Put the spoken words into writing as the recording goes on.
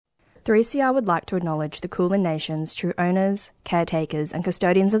3CR would like to acknowledge the Kulin Nation's true owners, caretakers and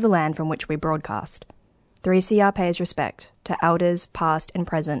custodians of the land from which we broadcast. 3CR pays respect to elders past and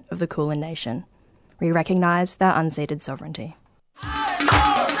present of the Kulin Nation. We recognise their unceded sovereignty.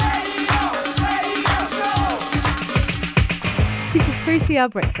 This is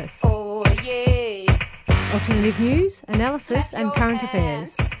 3CR Breakfast. Oh, yeah. Alternative news, analysis and current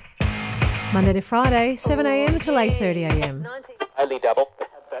affairs. Monday to Friday, 7am till 8:30am. Only double.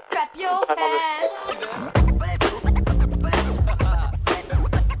 Clap your hands.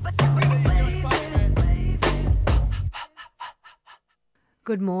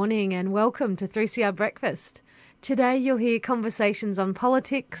 Good morning and welcome to 3CR Breakfast. Today you'll hear conversations on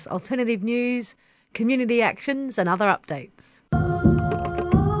politics, alternative news, community actions and other updates.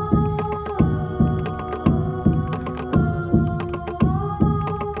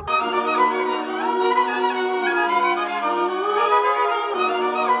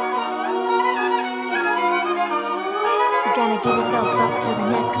 Give yourself up to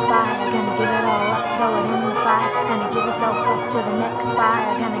the next fire. Gonna give it all up, throw it in the fire. Gonna give yourself up to the next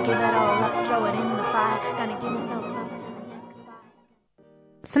fire. Gonna give it all up, throw it in the fire. Gonna give yourself up to the next fire.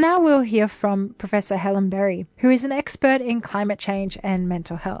 So now we'll hear from Professor Helen Berry, who is an expert in climate change and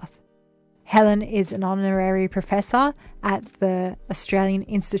mental health. Helen is an honorary professor at the Australian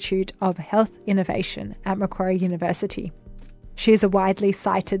Institute of Health Innovation at Macquarie University. She is a widely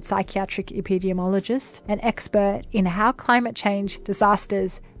cited psychiatric epidemiologist and expert in how climate change,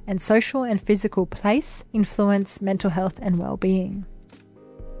 disasters, and social and physical place influence mental health and well-being.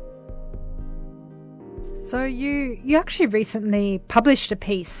 So you actually recently published a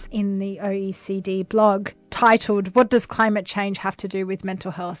piece in the OECD blog titled, "What Does Climate Change Have to Do with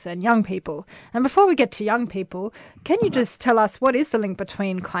Mental Health and Young People?" And before we get to young people, can you just tell us what is the link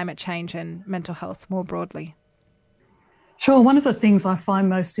between climate change and mental health more broadly? Sure. One of the things I find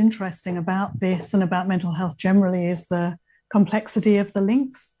most interesting about this and about mental health generally is the complexity of the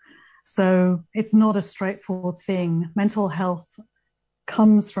links. So it's not a straightforward thing. Mental health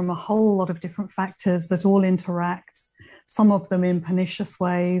comes from a whole lot of different factors that all interact, some of them in pernicious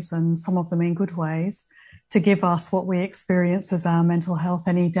ways and some of them in good ways, to give us what we experience as our mental health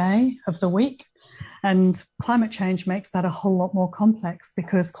any day of the week. And climate change makes that a whole lot more complex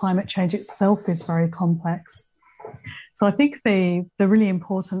because climate change itself is very complex. So I think the really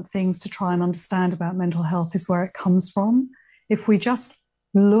important things to try and understand about mental health is where it comes from. If we just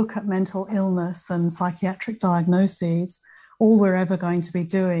look at mental illness and psychiatric diagnoses, all we're ever going to be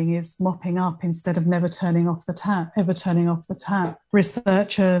doing is mopping up instead of ever turning off the tap.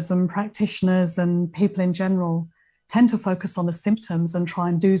 Researchers and practitioners and people in general tend to focus on the symptoms and try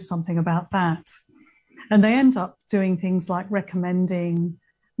and do something about that. And they end up doing things like recommending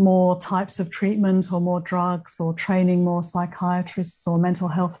more types of treatment or more drugs or training more psychiatrists or mental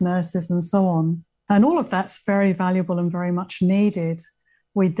health nurses and so on. And all of that's very valuable and very much needed.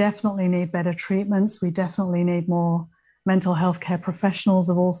 We definitely need better treatments. We definitely need more mental health care professionals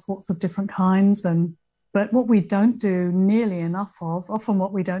of all sorts of different kinds. But what we don't do nearly enough of, often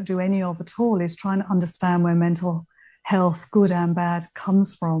what we don't do any of at all, is trying to understand where mental health, good and bad,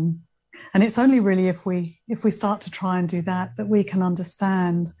 comes from. And it's only really if we start to try and do that we can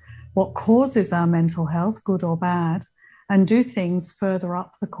understand what causes our mental health, good or bad, and do things further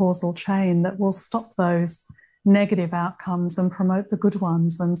up the causal chain that will stop those negative outcomes and promote the good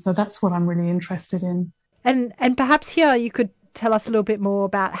ones. And so that's what I'm really interested in. And perhaps here you could tell us a little bit more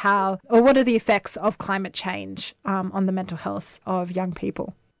about what are the effects of climate change on the mental health of young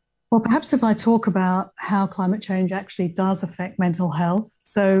people? Well, perhaps if I talk about how climate change actually does affect mental health.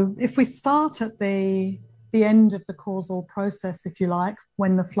 So if we start at the end of the causal process, if you like,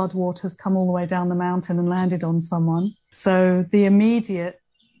 when the floodwaters come all the way down the mountain and landed on someone. So the immediate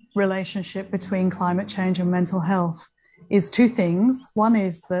relationship between climate change and mental health is two things. One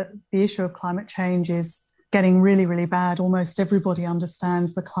is that the issue of climate change is getting really, really bad. Almost everybody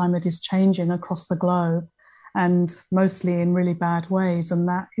understands the climate is changing across the globe, and mostly in really bad ways, and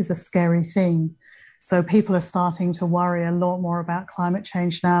that is a scary thing. So people are starting to worry a lot more about climate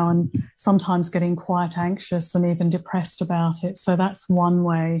change now and sometimes getting quite anxious and even depressed about it. So that's one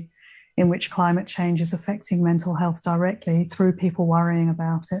way in which climate change is affecting mental health directly, through people worrying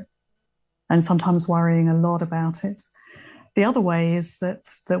about it and sometimes worrying a lot about it. The other way is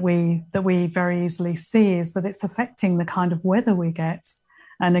that we very easily see is that it's affecting the kind of weather we get.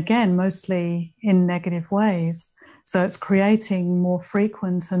 And again, mostly in negative ways. So it's creating more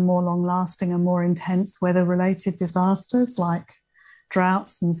frequent and more long-lasting and more intense weather-related disasters like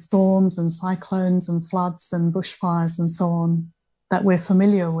droughts and storms and cyclones and floods and bushfires and so on that we're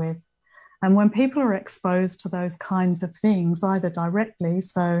familiar with. And when people are exposed to those kinds of things, either directly,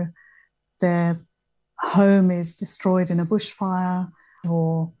 so their home is destroyed in a bushfire,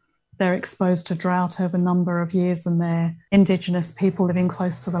 or they're exposed to drought over a number of years and they're indigenous people living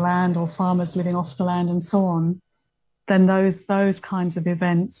close to the land or farmers living off the land and so on, then those kinds of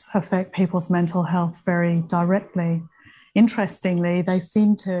events affect people's mental health very directly. Interestingly, they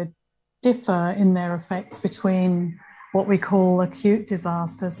seem to differ in their effects between what we call acute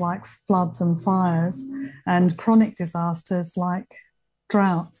disasters like floods and fires and chronic disasters like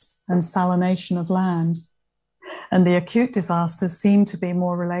droughts and salination of land. And the acute disasters seem to be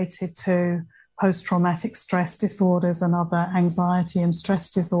more related to post-traumatic stress disorders and other anxiety and stress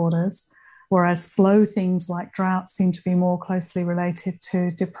disorders, whereas slow things like drought seem to be more closely related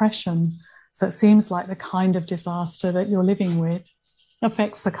to depression. So it seems like the kind of disaster that you're living with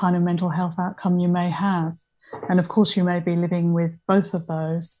affects the kind of mental health outcome you may have. And of course, you may be living with both of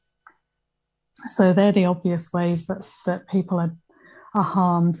those. So they're the obvious ways that people are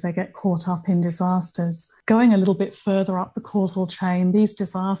harmed. They get caught up in disasters. Going a little bit further up the causal chain, these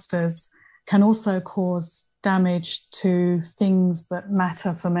disasters can also cause damage to things that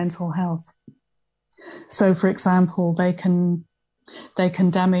matter for mental health. So, for example, they can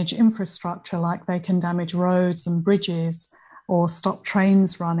damage infrastructure, like they can damage roads and bridges or stop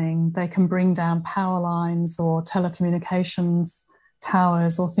trains running. They can bring down power lines or telecommunications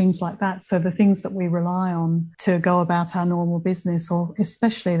towers or things like that. So the things that we rely on to go about our normal business, or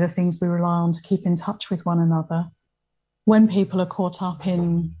especially the things we rely on to keep in touch with one another, when people are caught up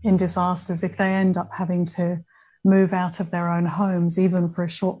in disasters, if they end up having to move out of their own homes, even for a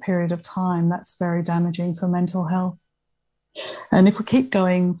short period of time, that's very damaging for mental health. And if we keep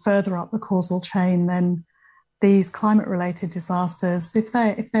going further up the causal chain, then these climate-related disasters, if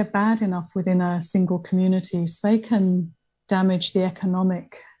they're bad enough within a single community, they can damage the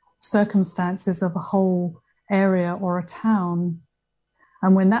economic circumstances of a whole area or a town.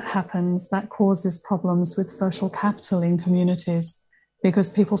 And when that happens, that causes problems with social capital in communities, because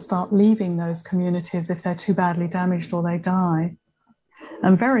people start leaving those communities if they're too badly damaged or they die.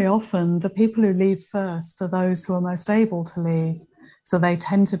 And very often, the people who leave first are those who are most able to leave. So they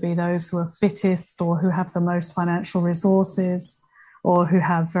tend to be those who are fittest or who have the most financial resources or who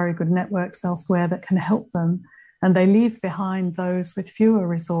have very good networks elsewhere that can help them. And they leave behind those with fewer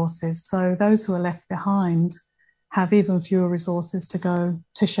resources. So those who are left behind have even fewer resources to go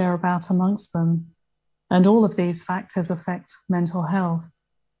to share about amongst them. And all of these factors affect mental health.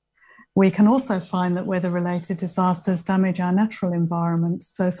 We can also find that weather-related disasters damage our natural environment.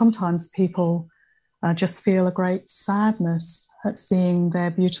 So sometimes people just feel a great sadness at seeing their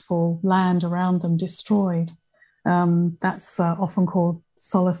beautiful land around them destroyed. That's often called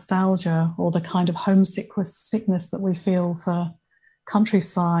solastalgia, or the kind of homesickness that we feel for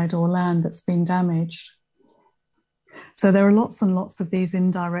countryside or land that's been damaged. So there are lots and lots of these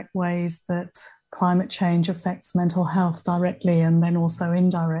indirect ways that climate change affects mental health directly and then also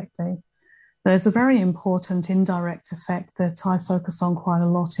indirectly. There's a very important indirect effect that I focus on quite a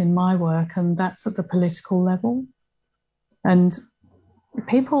lot in my work, and that's at the political level. And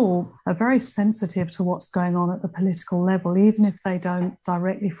people are very sensitive to what's going on at the political level, even if they don't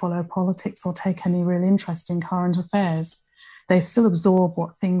directly follow politics or take any real interest in current affairs. They still absorb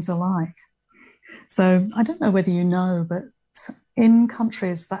what things are like. So I don't know whether you know, but in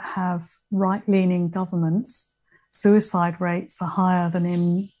countries that have right-leaning governments, suicide rates are higher than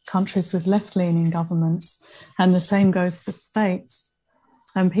in countries with left-leaning governments. And the same goes for states.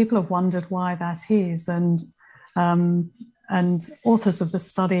 And people have wondered why that is. And authors of the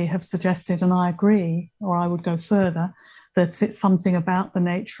study have suggested, and I agree, or I would go further, that it's something about the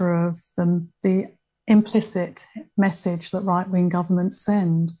nature of the implicit message that right-wing governments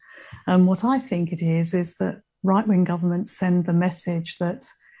send. And what I think it is that right-wing governments send the message that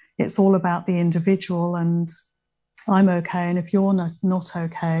it's all about the individual and I'm okay, and if you're not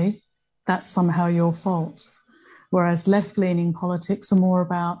okay, that's somehow your fault. Whereas left-leaning politics are more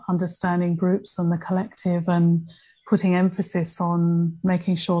about understanding groups and the collective and putting emphasis on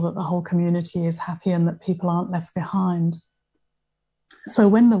making sure that the whole community is happy and that people aren't left behind. So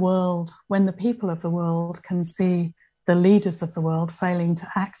when the people of the world can see the leaders of the world failing to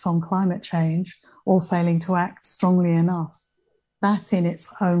act on climate change or failing to act strongly enough, that in its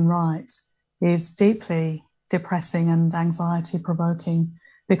own right is deeply depressing and anxiety-provoking,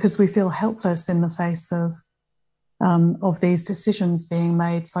 because we feel helpless in the face of these decisions being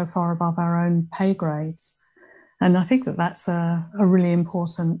made so far above our own pay grades. And I think that that's a really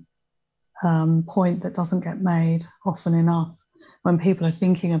important point that doesn't get made often enough. When people are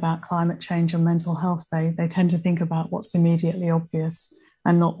thinking about climate change and mental health, they tend to think about what's immediately obvious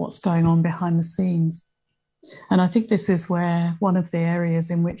and not what's going on behind the scenes. And I think this is where one of the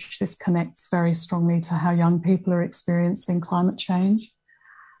areas in which this connects very strongly to how young people are experiencing climate change.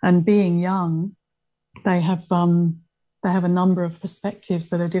 And being young, they have a number of perspectives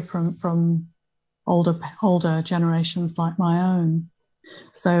that are different from older generations like my own.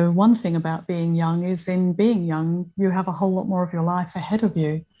 So one thing about being young is, in being young, you have a whole lot more of your life ahead of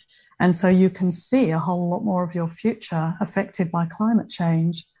you. And so you can see a whole lot more of your future affected by climate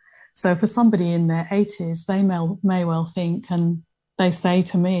change. So for somebody in their 80s, they may well think, and they say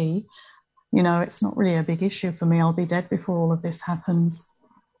to me, it's not really a big issue for me. I'll be dead before all of this happens.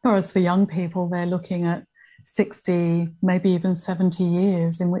 Whereas for young people, they're looking at 60, maybe even 70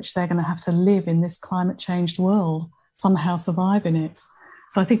 years in which they're going to have to live in this climate changed world, somehow survive in it.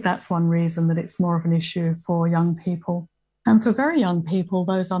 So I think that's one reason that it's more of an issue for young people. And for very young people,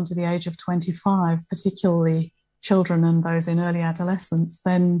 those under the age of 25, particularly children and those in early adolescence,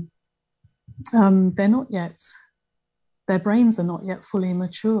 then they're not yet, their brains are not yet fully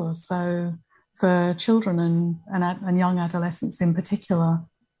mature. So for children and young adolescents in particular,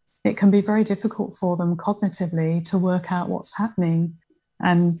 it can be very difficult for them cognitively to work out what's happening.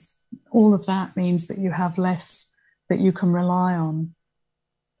 And all of that means that you have less that you can rely on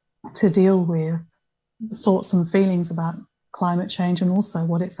to deal with thoughts and feelings about climate change and also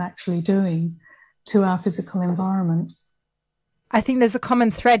what it's actually doing to our physical environments. I think there's a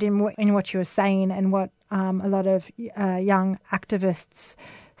common thread in what you were saying and what a lot of young activists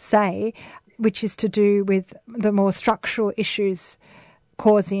say, which is to do with the more structural issues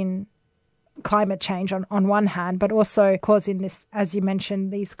causing climate change on one hand, but also causing this, as you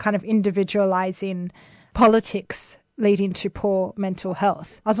mentioned, these kind of individualising politics leading to poor mental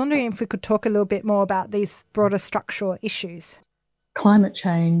health. I was wondering if we could talk a little bit more about these broader structural issues. Climate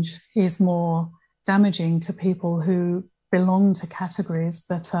change is more damaging to people who belong to categories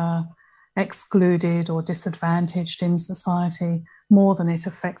that are excluded or disadvantaged in society more than it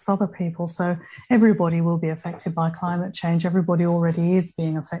affects other people. So everybody will be affected by climate change. Everybody already is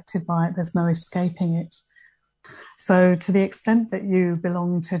being affected by it. There's no escaping it. So to the extent that you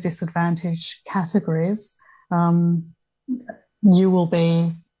belong to disadvantaged categories, you will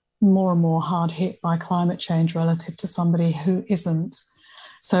be more and more hard hit by climate change relative to somebody who isn't.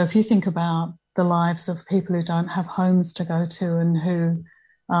 So if you think about the lives of people who don't have homes to go to and who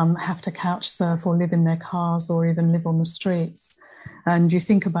have to couch surf or live in their cars or even live on the streets, and you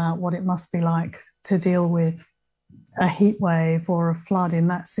think about what it must be like to deal with a heat wave or a flood in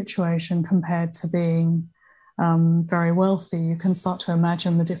that situation compared to being very wealthy, you can start to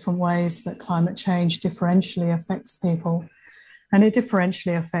imagine the different ways that climate change differentially affects people. And it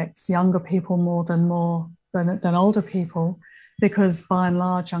differentially affects younger people more than older people, because by and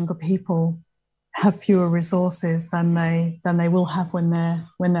large, younger people have fewer resources than they will have when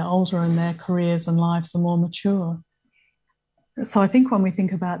they're older and their careers and lives are more mature. So I think when we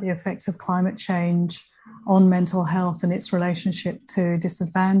think about the effects of climate change on mental health and its relationship to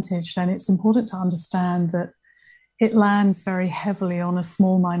disadvantage, then it's important to understand that it lands very heavily on a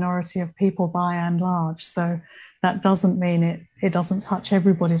small minority of people by and large. So that doesn't mean it doesn't touch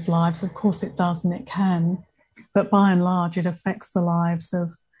everybody's lives. Of course it does, and it can. But by and large, it affects the lives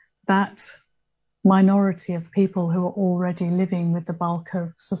of that minority of people who are already living with the bulk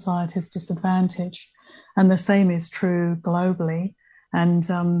of society's disadvantage. And the same is true globally. And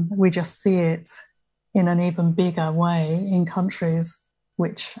we just see it in an even bigger way in countries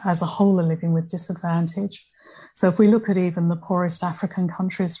which as a whole are living with disadvantage. So if we look at even the poorest African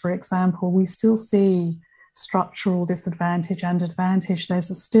countries, for example, we still see structural disadvantage and advantage.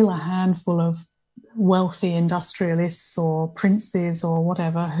 There's still a handful of wealthy industrialists or princes or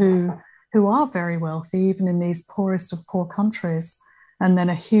whatever who are very wealthy, even in these poorest of poor countries, and then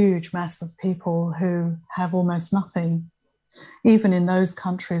a huge mass of people who have almost nothing. Even in those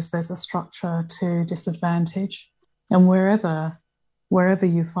countries, there's a structure to disadvantage. And wherever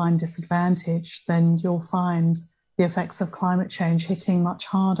you find disadvantage, then you'll find the effects of climate change hitting much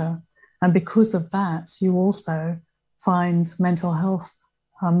harder. And because of that, you also find mental health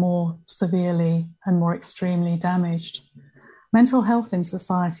more severely and more extremely damaged. Mental health in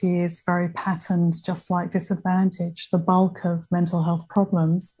society is very patterned, just like disadvantage. The bulk of mental health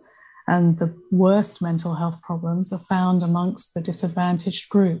problems and the worst mental health problems are found amongst the disadvantaged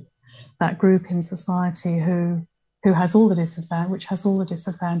group, that group in society who has all the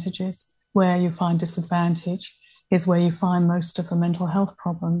disadvantages. Where you find disadvantage is where you find most of the mental health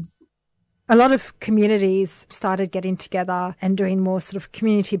problems. A lot of communities started getting together and doing more sort of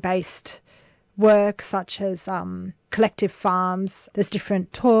community-based work, such as collective farms. There's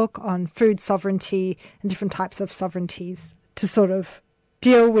different talk on food sovereignty and different types of sovereignties to sort of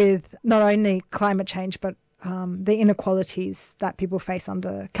deal with not only climate change but the inequalities that people face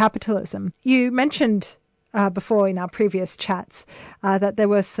under capitalism. You mentioned before in our previous chats that there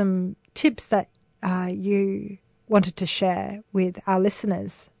were some tips that you wanted to share with our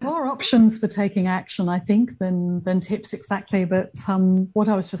listeners. More options for taking action, I think, than tips exactly. But what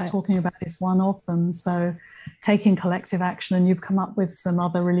I was just talking about is one of them. So taking collective action, and you've come up with some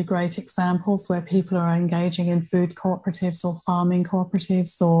other really great examples where people are engaging in food cooperatives or farming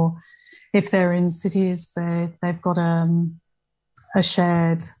cooperatives, or if they're in cities, they've got a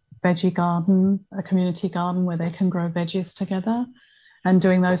shared veggie garden, a community garden where they can grow veggies together. And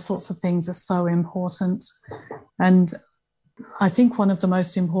doing those sorts of things is so important. And I think one of the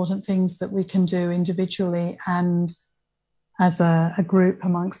most important things that we can do individually and as a group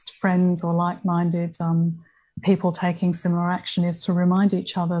amongst friends or like-minded people taking similar action is to remind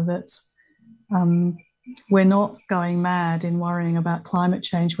each other that we're not going mad in worrying about climate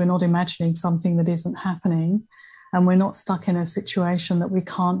change. We're not imagining something that isn't happening, and we're not stuck in a situation that we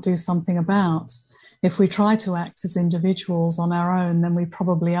can't do something about. If we try to act as individuals on our own, then we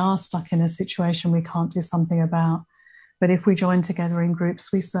probably are stuck in a situation we can't do something about. But if we join together in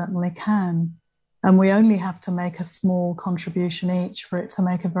groups, we certainly can. And we only have to make a small contribution each for it to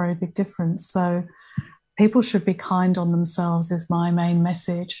make a very big difference. So people should be kind on themselves is my main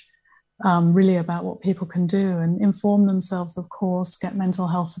message, really about what people can do, and inform themselves, of course, get mental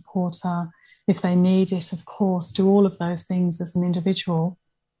health support if they need it, of course, do all of those things as an individual.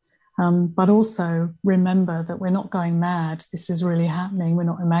 But also remember that we're not going mad. This is really happening. We're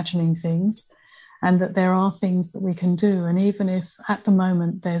not imagining things, and that there are things that we can do. And even if at the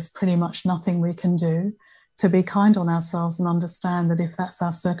moment there's pretty much nothing we can do, to be kind on ourselves and understand that if that's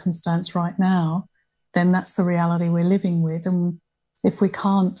our circumstance right now, then that's the reality we're living with. And if we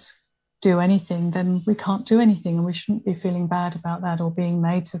can't do anything, then we can't do anything, and we shouldn't be feeling bad about that or being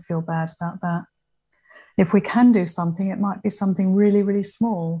made to feel bad about that. If we can do something, it might be something really, really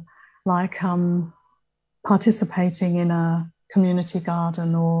small, like participating in a community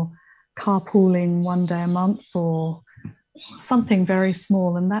garden or carpooling one day a month or something very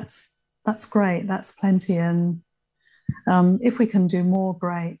small. And that's great. That's plenty. And if we can do more,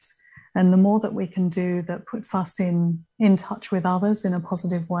 great. And the more that we can do that puts us in touch with others in a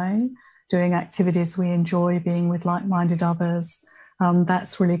positive way, doing activities we enjoy, being with like-minded others,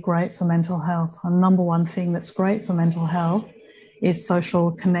 that's really great for mental health. And number one thing that's great for mental health is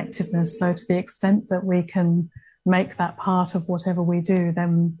social connectedness. So to the extent that we can make that part of whatever we do,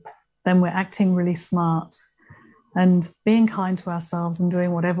 then we're acting really smart. And being kind to ourselves and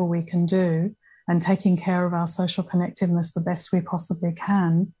doing whatever we can do and taking care of our social connectedness the best we possibly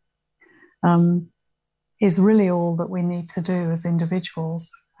can is really all that we need to do as individuals,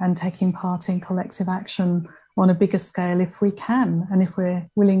 and taking part in collective action on a bigger scale if we can and if we're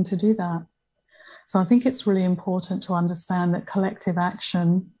willing to do that. So I think it's really important to understand that collective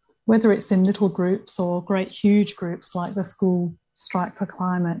action, whether it's in little groups or great huge groups like the School Strike for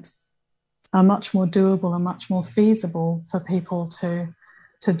Climate, are much more doable and much more feasible for people to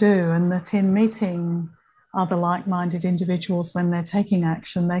do, and that in meeting other like-minded individuals when they're taking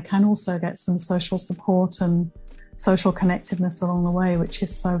action, they can also get some social support and social connectedness along the way, which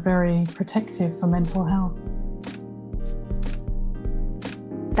is so very protective for mental health.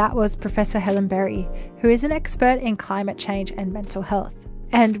 That was Professor Helen Berry, who is an expert in climate change and mental health.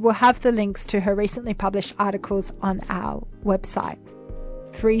 And we'll have the links to her recently published articles on our website,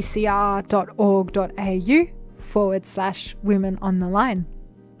 3cr.org.au/Women on the Line.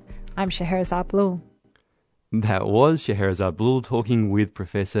 I'm Scheherazade Blule. That was Scheherazade Blule talking with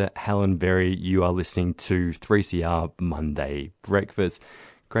Professor Helen Berry. You are listening to 3CR Monday Breakfast.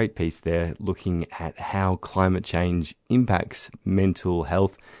 Great piece there looking at how climate change impacts mental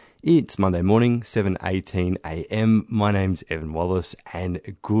health. It's Monday morning, 7:18 a.m. My name's Evan Wallace, and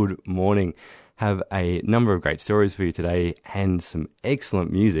good morning. Have a number of great stories for you today and some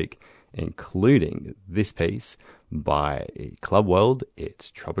excellent music, including this piece by Club World. It's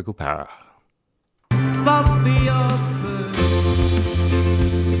Tropical Para. Bumpy up,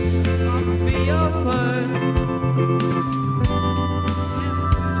 bumpy up.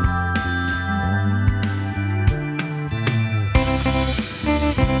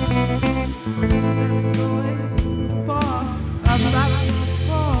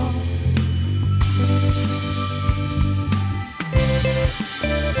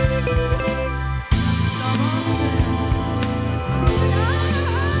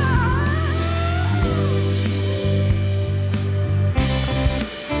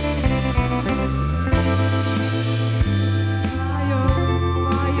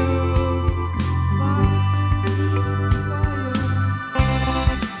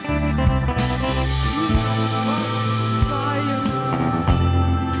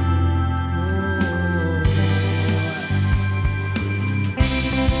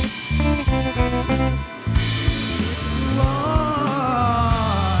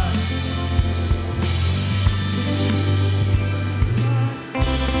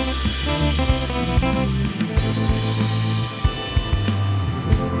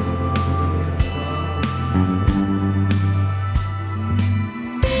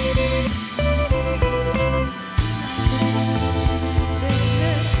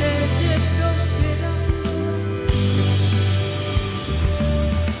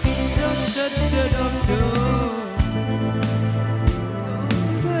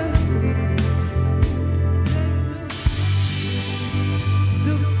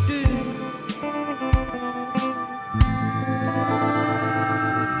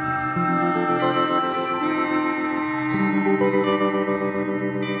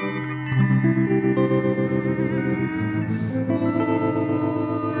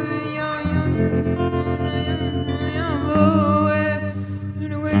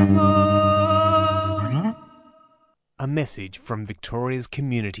 message from Victoria's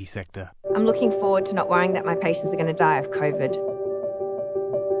community sector. I'm looking forward to not worrying that my patients are going to die of COVID.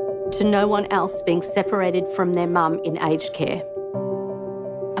 To no one else being separated from their mum in aged care.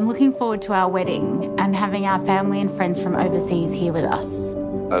 I'm looking forward to our wedding and having our family and friends from overseas here with us.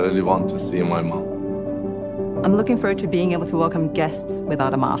 I really want to see my mum. I'm looking forward to being able to welcome guests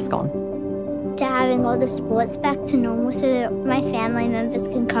without a mask on. To having all the sports back to normal so that my family members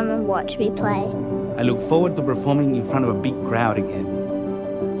can come and watch me play. I look forward to performing in front of a big crowd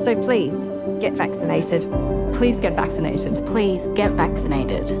again. So please, get vaccinated. Please get vaccinated. Please get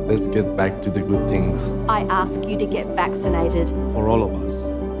vaccinated. Let's get back to the good things. I ask you to get vaccinated. For all of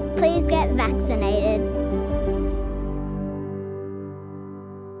us. Please get vaccinated.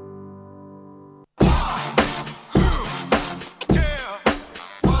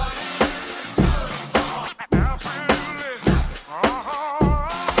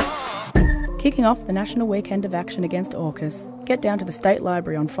 Kicking off the National Weekend of Action Against AUKUS, get down to the State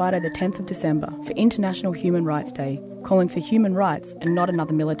Library on Friday the 10th of December for International Human Rights Day, calling for human rights and not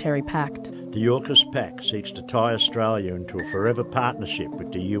another military pact. The AUKUS Pact seeks to tie Australia into a forever partnership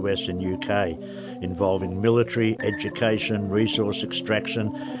with the US and UK, involving military, education, resource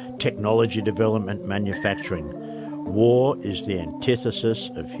extraction, technology development, manufacturing. War is the antithesis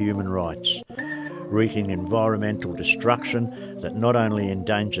of human rights, wreaking environmental destruction that not only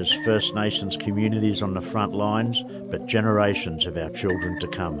endangers First Nations communities on the front lines, but generations of our children to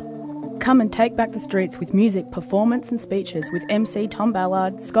come. Come and take back the streets with music, performance and speeches with MC Tom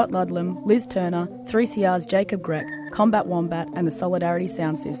Ballard, Scott Ludlam, Liz Turner, 3CR's Jacob Grech, Combat Wombat and the Solidarity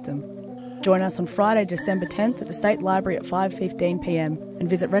Sound System. Join us on Friday, December 10th at the State Library at 5:15pm and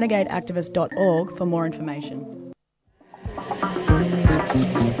visit renegadeactivist.org for more information.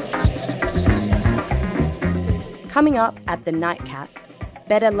 Coming up at the Nightcat,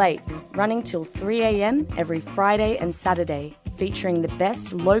 Better Late, running till 3am every Friday and Saturday, featuring the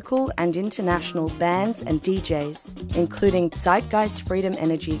best local and international bands and DJs, including Zeitgeist Freedom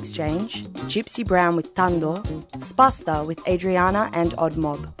Energy Exchange, Gypsy Brown with Tando, Spasta with Adriana and Odd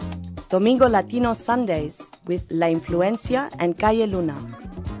Mob, Domingo Latino Sundays with La Influencia and Calle Luna.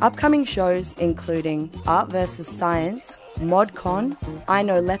 Upcoming shows including Art vs Science, ModCon, I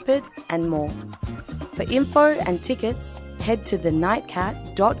Know Leopard and more. For info and tickets, head to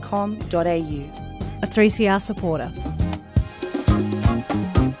thenightcat.com.au. A 3CR supporter.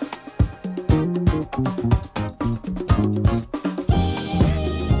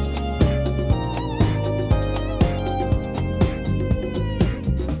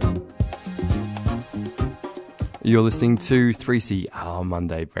 You're listening to 3CR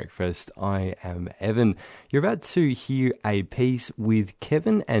Monday Breakfast. I am Evan. You're about to hear a piece with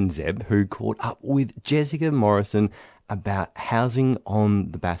Kevin and Zeb, who caught up with Jessica Morrison about housing on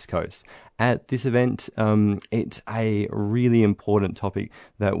the Bass Coast. At this event, it's a really important topic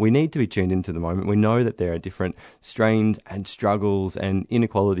that we need to be tuned into at the moment. We know that there are different strains and struggles and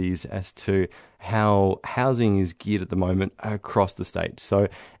inequalities as to how housing is geared at the moment across the state. So,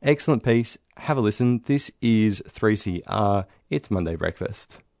 excellent piece. Have a listen. This is 3CR. It's Monday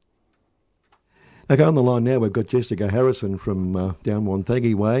Breakfast. Okay, on the line now we've got Jessica Harrison from down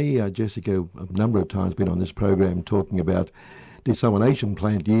Wonthaggi Way. Jessica, a number of times been on this program talking about desalination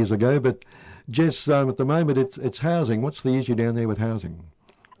plant years ago, but Jess, at the moment it's housing. What's the issue down there with housing?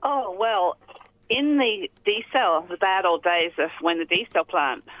 Oh, well, in the desal, the bad old days of when the desal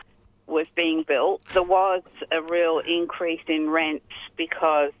plant was being built, there was a real increase in rents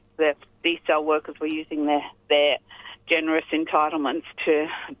because the desal workers were using their generous entitlements to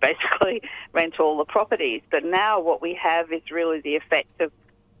basically rent all the properties. But now what we have is really the effect of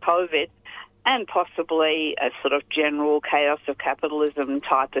COVID and possibly a sort of general chaos of capitalism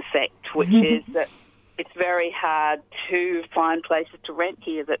type effect, which is that it's very hard to find places to rent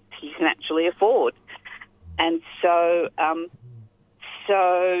here that you can actually afford. And so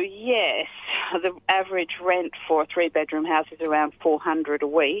yes, the average rent for a three-bedroom house is around $400 a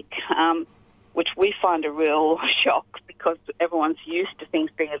week, which we find a real shock because everyone's used to things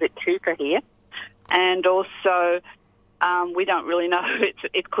being a bit cheaper here. And also, we don't really know.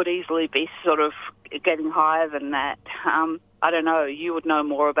 It could easily be sort of getting higher than that. I don't know. You would know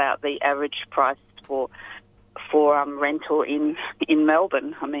more about the average price for rental in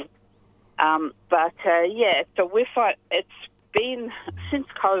Melbourne. I mean, yeah. So we find it's been since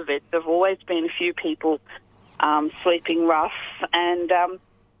COVID. There've always been a few people sleeping rough, and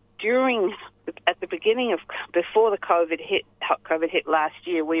at the beginning of before the COVID hit last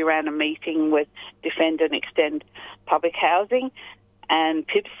year, we ran a meeting with Defend and Extend Public Housing and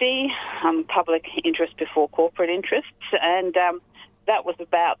PIPSI, Public Interest Before Corporate Interests, and that was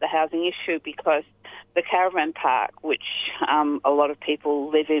about the housing issue because the caravan park, which a lot of people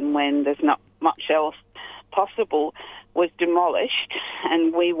live in when there's not much else possible, was demolished,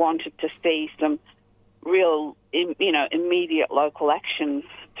 and we wanted to see some real, immediate local action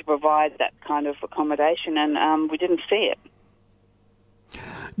to provide that kind of accommodation, and we didn't see it.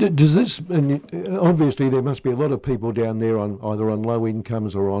 Does this? And obviously, there must be a lot of people down there on either on low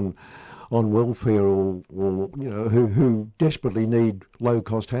incomes or on welfare, or who desperately need low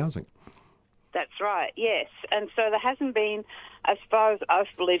cost housing. That's right, yes. And so there hasn't been, as far as I've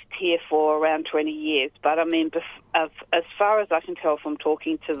lived here for around 20 years, but I mean, as far as I can tell from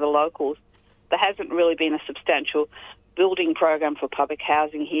talking to the locals, there hasn't really been a substantial building program for public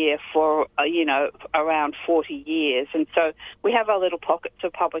housing here for, around 40 years. And so we have our little pockets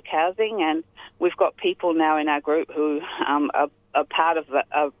of public housing, and we've got people now in our group who are part of the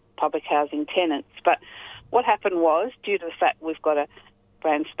public housing tenants. But what happened was, due to the fact we've got a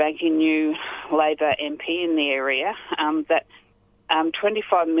brand spanking new Labor MP in the area, that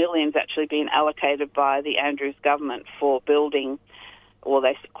 25 million's actually been allocated by the Andrews government for building, or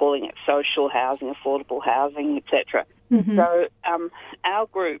they're calling it social housing, affordable housing, etc. Mm-hmm. So our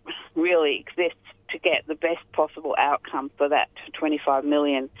group really exists to get the best possible outcome for that 25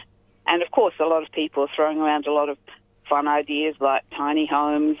 million. And of course, a lot of people are throwing around a lot of fun ideas like tiny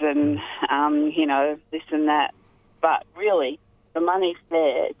homes and, this and that. But really, the money's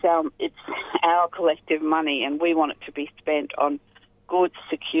there. It's our collective money, and we want it to be spent on good,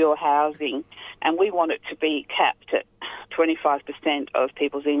 secure housing, and we want it to be capped at 25% of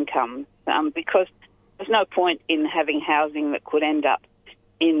people's income, because there's no point in having housing that could end up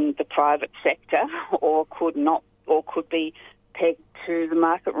in the private sector or could be pegged to the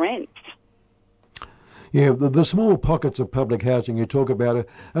market rents. Yeah, the small pockets of public housing you talk about,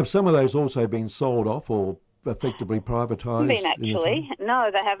 have some of those also been sold off or effectively privatised?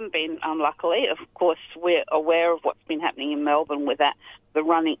 No, they haven't been, luckily. Of course, we're aware of what's been happening in Melbourne with that, the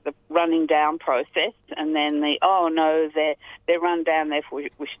running down process, and then they're run down, therefore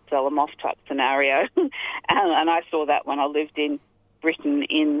we should sell them off type scenario. and I saw that when I lived in Britain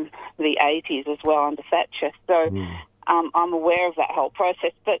in the 80s as well under Thatcher. So I'm aware of that whole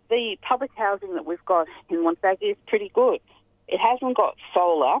process. But the public housing that we've got in Wonthaggi is pretty good. It hasn't got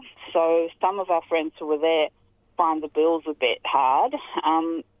solar, so some of our friends who were there find the bills a bit hard.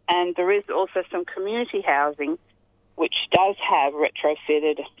 And there is also some community housing which does have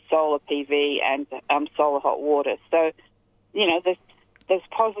retrofitted solar PV and solar hot water. So, there's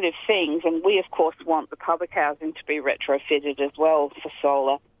positive things, and we, of course, want the public housing to be retrofitted as well for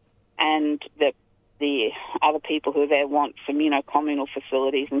solar, and the other people who are there want some, communal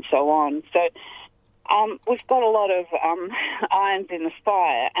facilities and so on. So we've got a lot of irons in the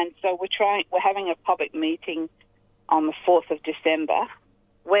fire, and so we're having a public meeting on the 4th of December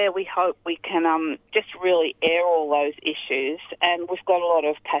where we hope we can just really air all those issues. And we've got a lot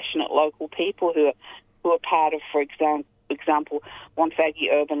of passionate local people who are part of, for example,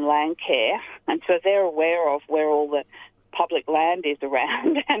 Wonthaggi Urban Land Care, and so they're aware of where all the public land is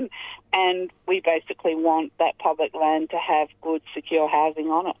around, and we basically want that public land to have good, secure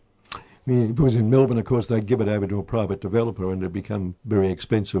housing on it. If it was in Melbourne, of course, they'd give it over to a private developer and it'd become very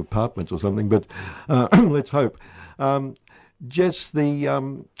expensive apartments or something. But let's hope. Just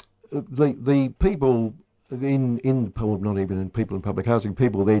the people not even in people in public housing,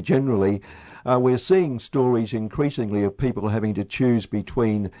 people there generally, we're seeing stories increasingly of people having to choose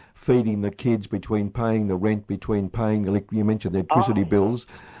between feeding the kids, between paying the rent, between paying you mentioned the electricity bills.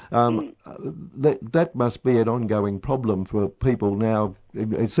 That must be an ongoing problem for people now.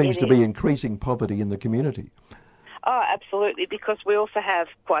 It seems to be increasing poverty in the community. Oh, absolutely, because we also have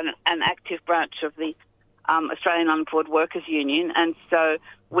quite an active branch of the Australian Unemployed Workers Union, and so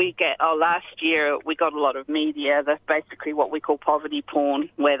we get, last year we got a lot of media. That's basically what we call poverty porn,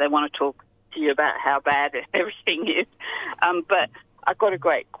 where they want to talk to you about how bad everything is. But I got a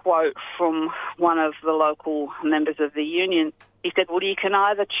great quote from one of the local members of the union. He said, well, you can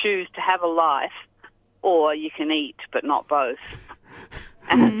either choose to have a life or you can eat, but not both.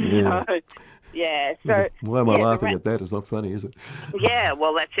 And so, why am I laughing at that? It's not funny, is it? Yeah,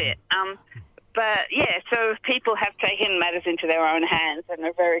 well, that's it. So people have taken matters into their own hands, and there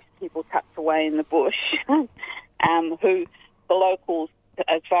are various people tucked away in the bush who the locals,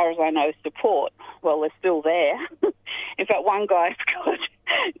 as far as I know, support. Well, they're still there. In fact, one guy's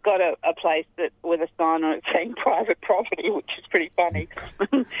got a place with a sign on it saying private property, which is pretty funny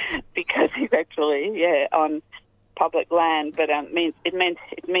because he's actually on public land, but it means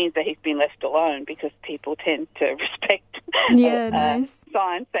that he's been left alone because people tend to respect nice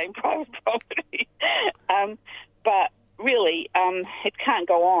signs saying private property. But really, it can't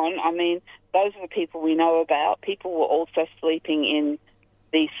go on. I mean, those are the people we know about. People were also sleeping in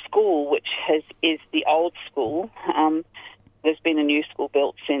the school, which is the old school. There's been a new school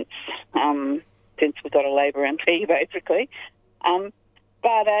built since we got a Labor MP, basically.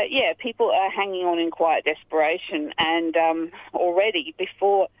 But people are hanging on in quiet desperation. And already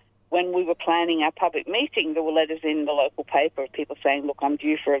before, when we were planning our public meeting, there were letters in the local paper of people saying, look, I'm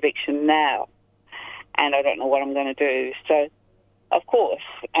due for eviction now, and I don't know what I'm going to do. So, of course,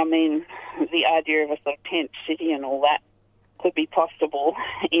 I mean, the idea of a sort of tent city and all that could be possible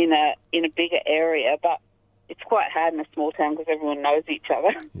in a bigger area, but it's quite hard in a small town because everyone knows each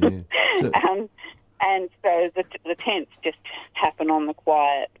other. Yeah. And so the tents just happen on the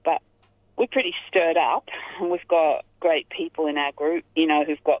quiet. But we're pretty stirred up, and we've got great people in our group, you know,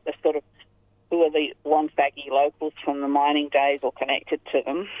 who are the Wonthaggi locals from the mining days or connected to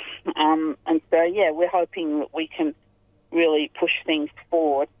them. And so, we're hoping that we can really push things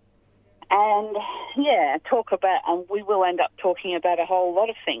forward. And, talk about, and we will end up talking about a whole lot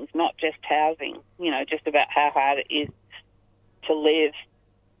of things, not just housing, you know, just about how hard it is to live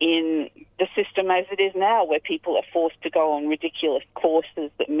in the system as it is now, where people are forced to go on ridiculous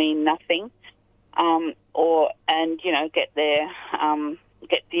courses that mean nothing,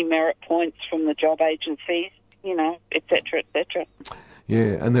 get demerit points from the job agencies, you know, et cetera, et cetera.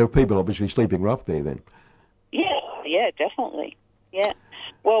 Yeah, and there are people obviously sleeping rough there then. Yeah, definitely. Yeah.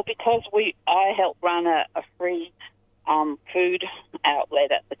 Well, because I help run a free food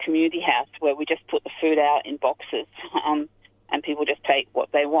outlet at the community house where we just put the food out in boxes, and people just take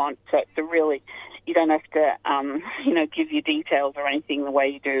what they want. So it's you don't have to, give your details or anything the way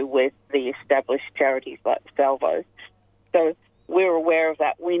you do with the established charities like Salvos. So we're aware of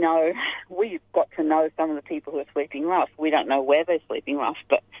that. We've got to know some of the people who are sleeping rough. We don't know where they're sleeping rough,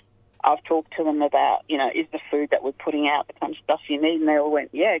 but I've talked to them about, you know, is the food that we're putting out the kind of stuff you need? And they all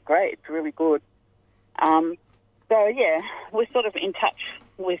went, yeah, great, it's really good. We're sort of in touch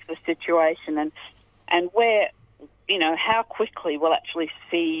with the situation and where, you know, how quickly we'll actually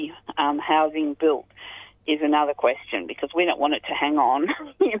see housing built is another question, because we don't want it to hang on.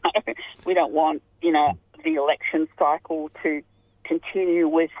 You know, we don't want, you know, the election cycle to continue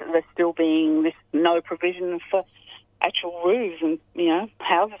with there still being this no provision for actual roofs and, you know,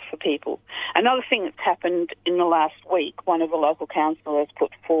 houses for people. Another thing that's happened in the last week, one of the local councillors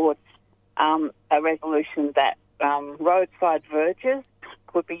put forward a resolution that roadside verges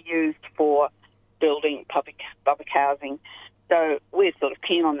could be used for building public housing. So we're sort of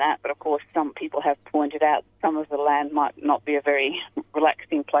keen on that, but of course some people have pointed out some of the land might not be a very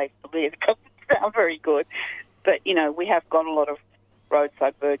relaxing place to live. It doesn't sound very good. But, you know, we have got a lot of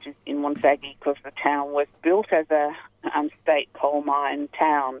roadside verges in Wonthaggi because the town was built as a state coal mine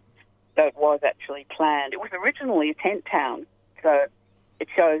town, so it was actually planned. It was originally a tent town, so it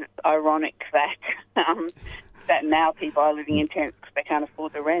shows ironic that that now people are living in tents because they can't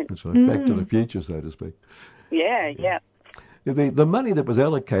afford the rent. That's right. Back to the future, so to speak. Yeah. The money that was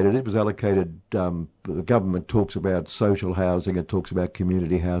allocated, the government talks about social housing, it talks about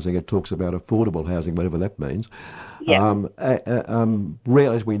community housing, it talks about affordable housing, whatever that means. Yeah.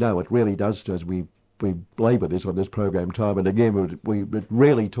 As we know, it really does, as we labour this on this program time and again, it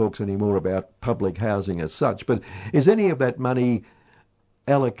rarely talks anymore about public housing as such. But is any of that money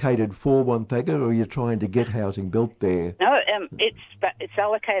allocated for Wonthaggi, or are you trying to get housing built there? No, it's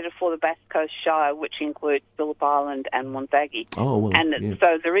allocated for the Bass Coast Shire, which includes Phillip Island and Wonthaggi. Oh, well, and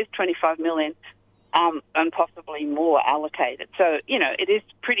so there is 25 million and possibly more allocated. So, you know, it is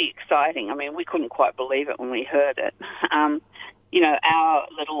pretty exciting. I mean, we couldn't quite believe it when we heard it. You know, our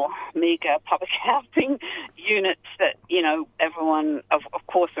little meagre public housing units that, you know, everyone, of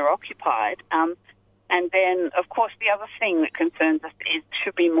course, are occupied. And then, of course, the other thing that concerns us is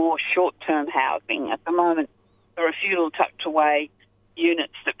should be more short-term housing. At the moment, there are a few little tucked-away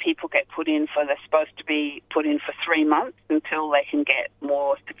units that people get put in for. They're supposed to be put in for 3 months until they can get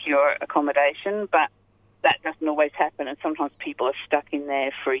more secure accommodation, but that doesn't always happen, and sometimes people are stuck in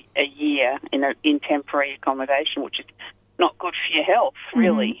there for a year in temporary accommodation, which is not good for your health,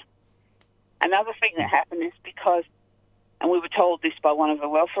 really. Mm-hmm. Another thing that happened is because, and we were told this by one of the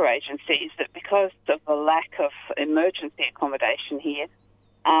welfare agencies, that because of the lack of emergency accommodation here,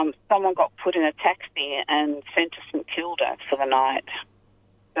 someone got put in a taxi and sent to St Kilda for the night.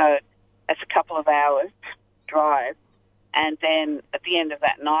 So that's a couple of hours drive. And then at the end of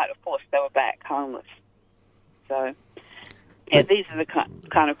that night, of course, they were back homeless. So, yeah, these are the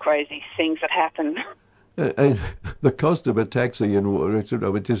kind of crazy things that happen. And the cost of a taxi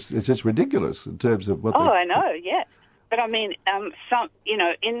it's just ridiculous in terms of what. I know, yeah. But I mean, in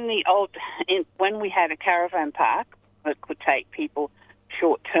the old, when we had a caravan park, that could take people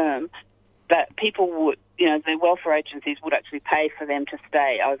short term, that people would, the welfare agencies would actually pay for them to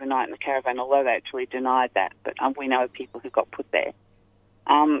stay overnight in the caravan, although they actually denied that. But we know people who got put there.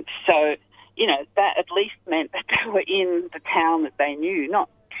 So, that at least meant that they were in the town that they knew, not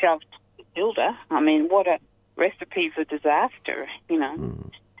shoved to Hilda. I mean, what a recipe for disaster,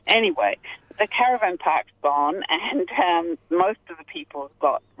 Anyway, the caravan park's gone, and most of the people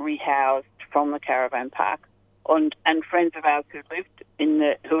got rehoused from the caravan park. And friends of ours who are in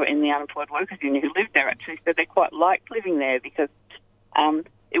the unemployed workers union who lived there actually said they quite liked living there because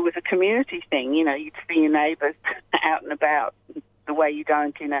it was a community thing. You'd see your neighbours out and about the way you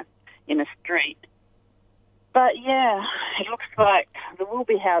don't in a street. But yeah, it looks like there will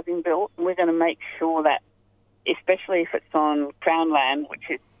be housing built, and we're going to make sure that, especially if it's on Crown land, which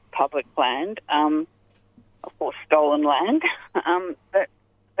is public land, of course stolen land,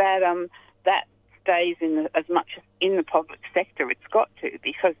 that stays as much in the public sector it's got to,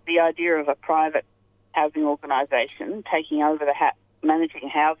 because the idea of a private housing organisation taking over managing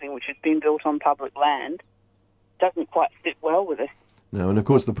housing which has been built on public land doesn't quite sit well with us. No, and of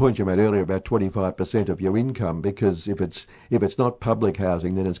course the point you made earlier about 25% of your income, because if it's not public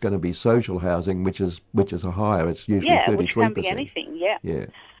housing, then it's going to be social housing, which is a higher. It's usually 33%. Which can be anything. Yeah.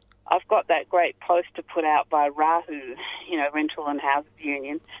 I've got that great poster put out by Rahu, Rental and Housing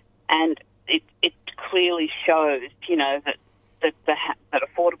Union, and it clearly shows, that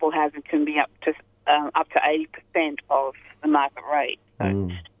affordable housing can be up to 80% of the market rate. So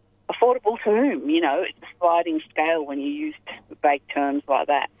affordable to whom? It's a sliding scale when you use vague terms like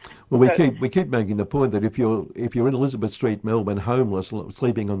that. Well, we keep making the point that if you're in Elizabeth Street, Melbourne, homeless,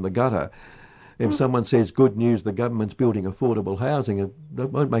 sleeping on the gutter, if someone says good news, the government's building affordable housing, it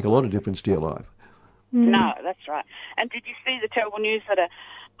won't make a lot of difference to your life. No, that's right. And did you see the terrible news that a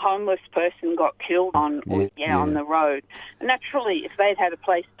homeless person got killed on the road? Naturally, if they'd had a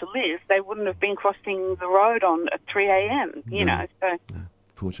place to live, they wouldn't have been crossing the road at 3 a.m. So.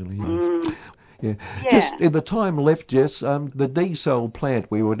 Fortunately, yes. Yeah. Just in the time left, Jess, the D-Cell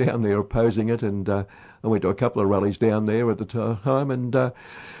plant, we were down there opposing it, and I went to a couple of rallies down there at the time, and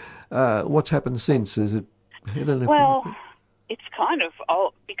what's happened since? Is it? I don't know. Well, it's kind of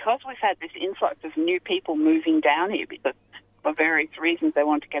because we've had this influx of new people moving down here because for various reasons they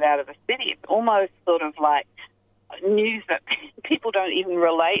want to get out of the city. It's almost sort of like news that people don't even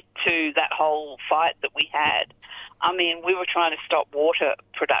relate to that whole fight that we had. I mean, we were trying to stop water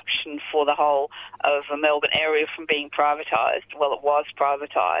production for the whole of the Melbourne area from being privatised. Well, it was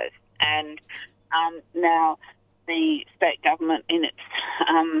privatised. And now the state government, in its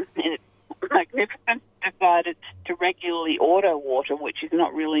magnificence, decided to regularly order water, which is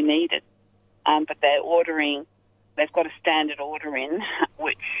not really needed. But they've got a standard order in,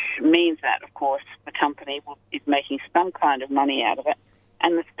 which means that, of course, the company is making some kind of money out of it.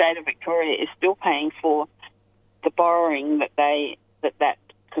 And the state of Victoria is still paying for the borrowing that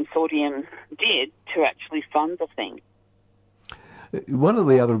consortium did to actually fund the thing. One of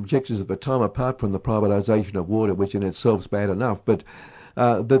the other objections at the time, apart from the privatisation of water, which in itself is bad enough, but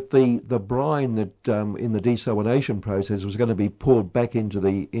that the brine that in the desalination process was going to be poured back into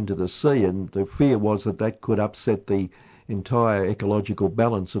the sea, and the fear was that could upset the entire ecological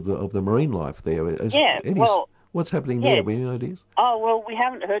balance of the marine life there. What's happening there? Have any ideas? Oh, well, we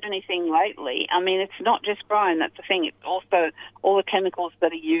haven't heard anything lately. I mean, it's not just brine, that's the thing. It's also all the chemicals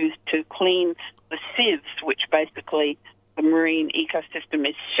that are used to clean the sieves, which basically the marine ecosystem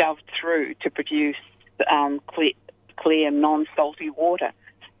is shoved through to produce clear, non-salty water.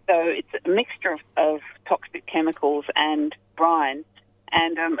 So it's a mixture of toxic chemicals and brine.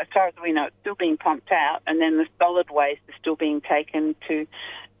 And as far as we know, it's still being pumped out, and then the solid waste is still being taken to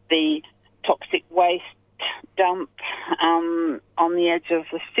the toxic waste dump on the edge of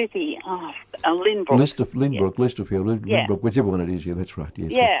the city, Lynbrook. Lynbrook, whichever one it is, that's right.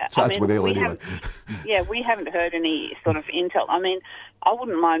 Yes. Yeah. Starts with L anyway. We haven't heard any sort of intel. I mean, I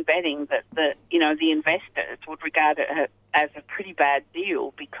wouldn't mind betting that the investors would regard it as a pretty bad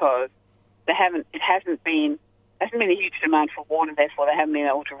deal because it hasn't been a huge demand for water, therefore they haven't been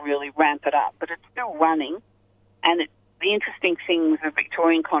able to really ramp it up. But it's still running, and the interesting thing with the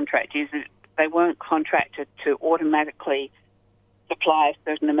Victorian contract is that they weren't contracted to automatically supply a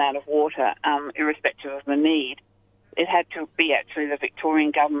certain amount of water, irrespective of the need. It had to be actually the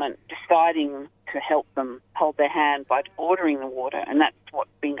Victorian government deciding to help them hold their hand by ordering the water, and that's what's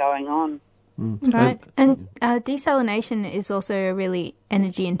been going on. Right. And desalination is also a really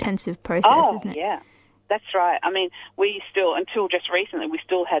energy-intensive process, isn't it? Yeah, that's right. I mean, until just recently, we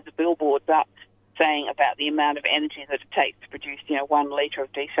still had the billboards up saying about the amount of energy that it takes to produce, 1 litre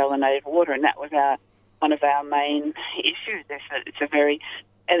of desalinated water, and that was our one of our main issues. It's a very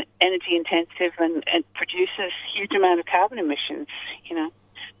energy intensive and produces huge amount of carbon emissions,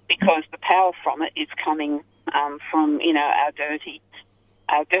 because the power from it is coming from, our dirty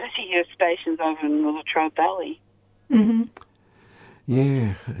stations over in the Latrobe Valley. Mm-hmm.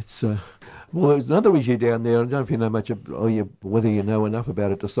 Yeah, it's well, there's another issue down there. I don't know if you know much whether you know enough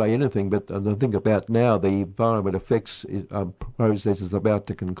about it to say anything, but I think about now the environment effects process is about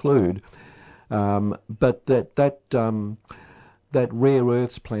to conclude. But that rare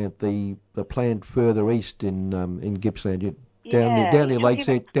earths plant, the plant further east in Gippsland, down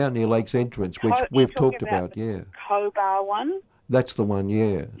near Lakes Entrance, which we've talked about. Yeah, Cobar one. That's the one,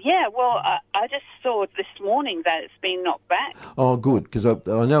 yeah. Yeah, well, I just saw this morning that it's been knocked back. Oh, good, because I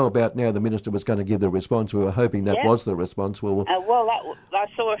know about now the Minister was going to give the response. We were hoping that was the response. Well, I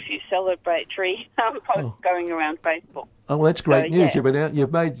saw a few celebratory posts going around Facebook. Oh, well, that's great news. Yeah.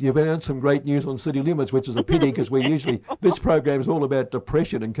 You've announced some great news on City Limits, which is a pity because we usually this program is all about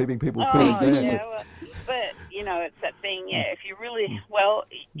depression and keeping people feeling bad. Yeah, but it's that thing. Yeah, if you really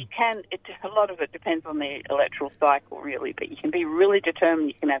you can. A lot of it depends on the electoral cycle, really. But you can be really determined.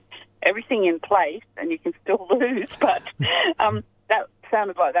 You can have everything in place, and you can still lose. But that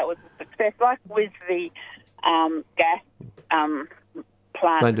sounded like that was a success, like with the gas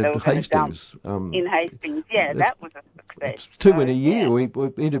plant that was Hastings, in Hastings. Yeah, that was a success. 2 in a year. Yeah.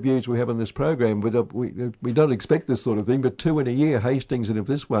 Interviews we have on this program, we don't expect this sort of thing, but 2 in a year, Hastings, and if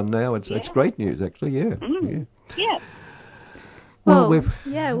this one now, it's great news, actually. Yeah. Mm. Yeah. Well,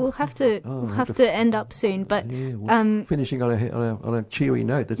 we'll have to end up soon, but finishing on a cheery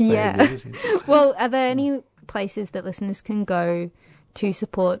note. That's bad news. Well, are there any places that listeners can go to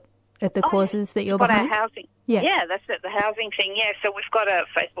support the causes that you're behind? Our housing. Yeah, that's it, the housing thing. Yeah, so we've got a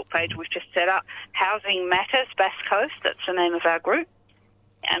Facebook page we've just set up, Housing Matters Bass Coast. That's the name of our group,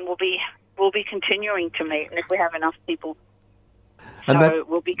 and we'll be continuing to meet, and if we have enough people,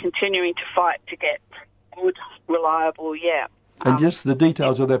 we'll be continuing to fight to get good, reliable. Yeah. And just the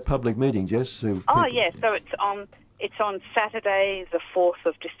details of that public meeting, Jess. So it's on Saturday, the 4th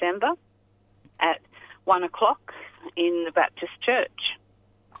of December, at 1:00 in the Baptist Church.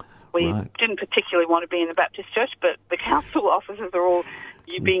 We didn't particularly want to be in the Baptist Church, but the council offices are all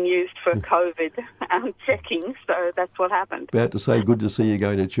being used for COVID checking, so that's what happened. About to say, good to see you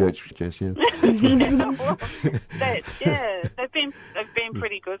going to church, Jess. Yeah. They've been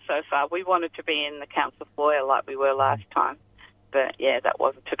pretty good so far. We wanted to be in the council foyer like we were last time, but that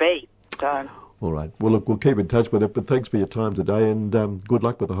wasn't to be. So. All right. Well, look, we'll keep in touch with it, but thanks for your time today, and good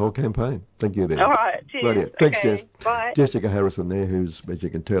luck with the whole campaign. Thank you there. All right. Cheers. Right, thanks, okay. Jess. Bye. Jessica Harrison there, who's, as you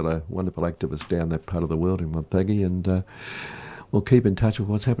can tell, a wonderful activist down that part of the world in Montague, and we'll keep in touch with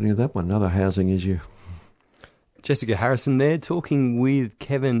what's happening with that one, another housing issue. Jessica Harrison there, talking with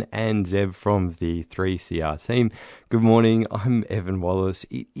Kevin and Zeb from the 3CR team. Good morning, I'm Evan Wallace.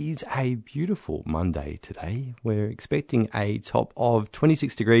 It is a beautiful Monday today. We're expecting a top of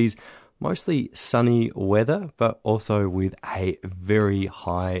 26 degrees, mostly sunny weather, but also with a very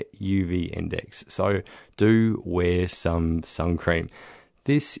high UV index. So do wear some sun cream.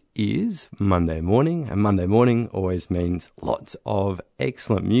 This is Monday morning, and Monday morning always means lots of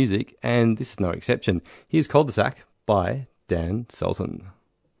excellent music, and this is no exception. Here's Cul-de-sac by Dan Sultan.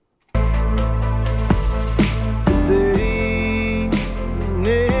 They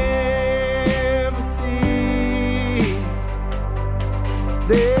never see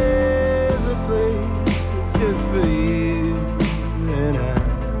there's a place that's just for you and I.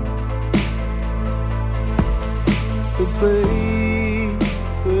 A place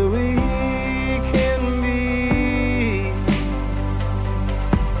where we can be,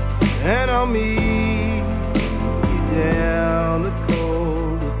 and I'll meet you down the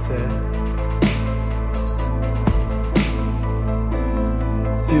cul-de-sac.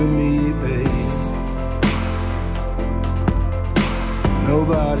 To me, babe,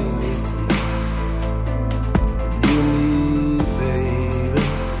 nobody needs to know. You and me, baby,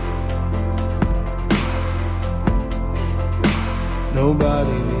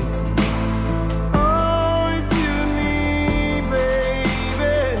 nobody needs to know. Oh, it's you and me,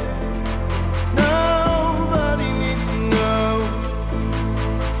 baby, nobody needs to know.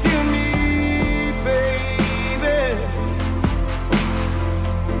 It's you and me, baby,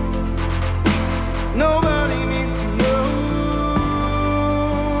 nobody needs to know.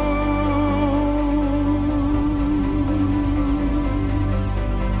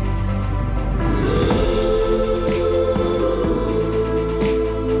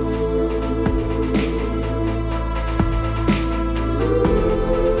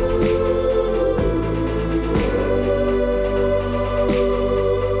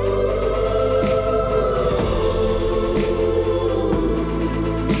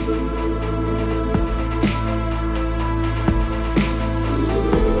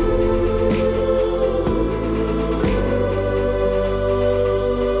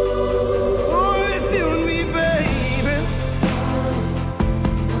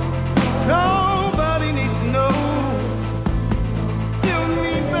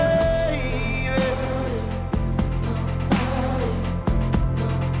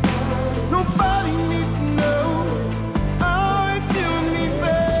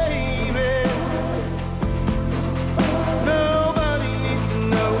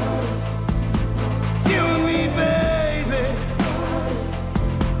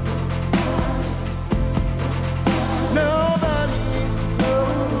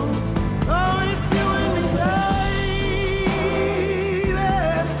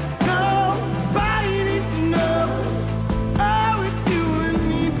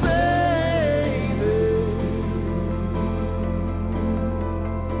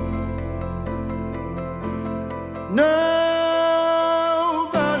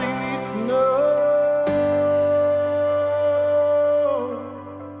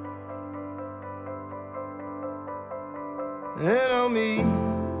 and I'll meet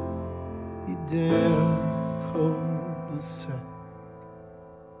you down cul-de-sac.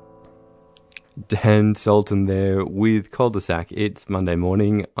 Dan Sultan there with Cul-de-sac. It's Monday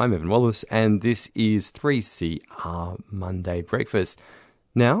morning. I'm Evan Wallace, and this is 3CR Monday Breakfast.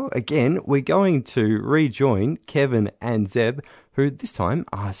 Now, again, we're going to rejoin Kevin and Zeb, who this time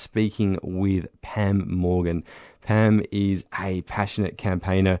are speaking with Pam Morgan. Pam is a passionate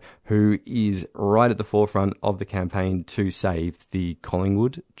campaigner who is right at the forefront of the campaign to save the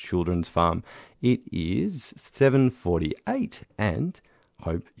Collingwood Children's Farm. It is 7:48, and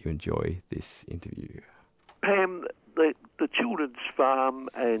hope you enjoy this interview. Pam, the Children's Farm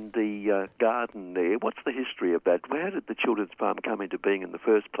and the garden there, what's the history of that? How did the Children's Farm come into being in the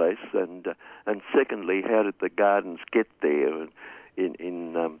first place? And secondly, how did the gardens get there?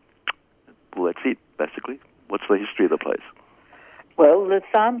 Well, that's it, basically. What's the history of the place? Well, the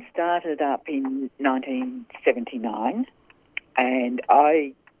farm started up in 1979, and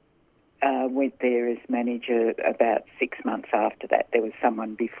I went there as manager about 6 months after that. There was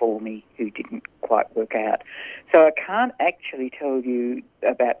someone before me who didn't quite work out. So I can't actually tell you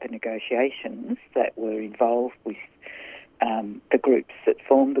about the negotiations that were involved with the groups that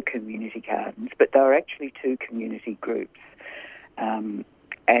formed the community gardens, but there were actually two community groups, and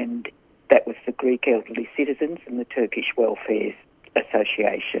that was the Greek Elderly Citizens and the Turkish Welfare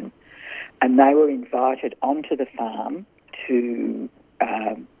Association. And they were invited onto the farm to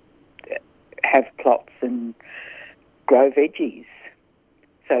have plots and grow veggies.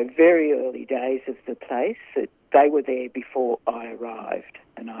 So very early days of the place. They were there before I arrived,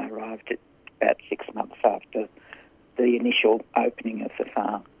 and I arrived at about 6 months after the initial opening of the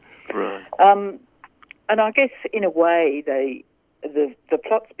farm. Right. And I guess in a way the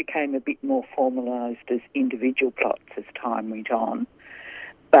plots became a bit more formalised as individual plots as time went on.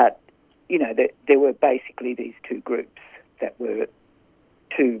 But, you know, there were basically these two groups that were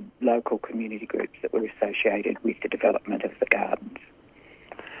two local community groups that were associated with the development of the gardens.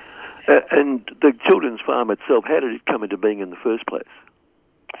 And the Children's Farm itself, how did it come into being in the first place?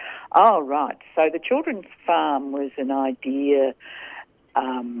 Oh, right. So the Children's Farm was an idea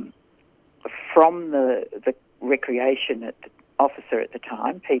from the recreation officer at the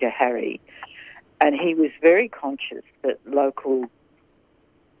time, Peter Harry, and he was very conscious that local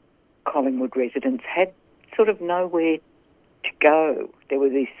Collingwood residents had sort of nowhere to go. There were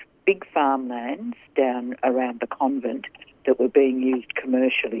these big farmlands down around the convent that were being used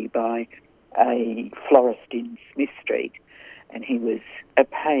commercially by a florist in Smith Street, and he was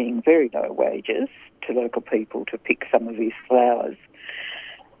paying very low wages to local people to pick some of his flowers.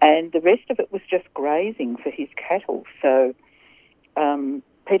 And the rest of it was just grazing for his cattle. So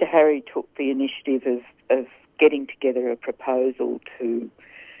Peter Harry took the initiative of getting together a proposal to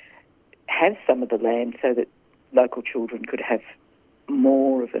have some of the land so that local children could have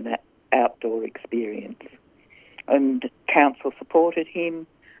more of an outdoor experience. And council supported him,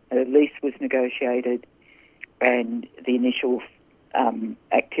 a lease was negotiated, and the initial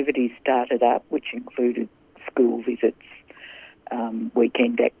activities started up, which included school visits,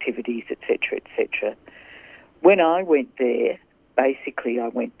 weekend activities, etc., etc. When I went there, basically I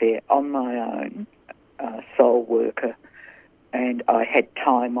went there on my own, sole worker, and I had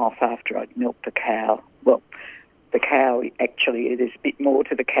time off after I'd milked the cow. Well, the cow, actually, there's a bit more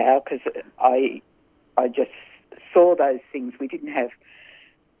to the cow because I just saw those things. We didn't have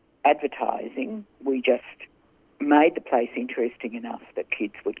advertising. We just made the place interesting enough that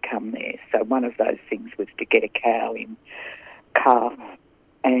kids would come there. So one of those things was to get a cow in, calf,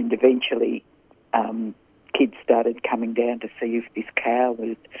 and eventually kids started coming down to see if this cow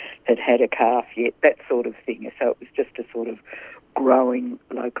had a calf yet, that sort of thing. So it was just a sort of growing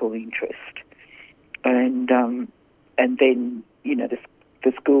local interest. And then, you know,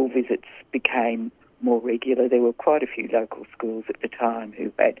 the school visits became more regular. There were quite a few local schools at the time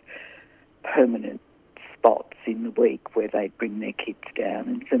who had permanent spots in the week where they'd bring their kids down,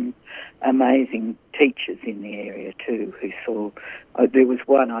 and some amazing teachers in the area too who saw. There was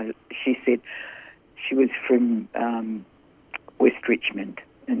one, she said she was from West Richmond,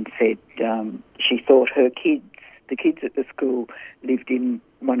 and said she thought her kids, the kids at the school, lived in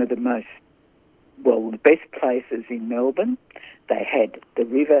one of the the best places in Melbourne. They had the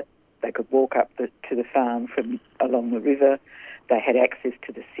river. They could walk up to the farm from along the river. They had access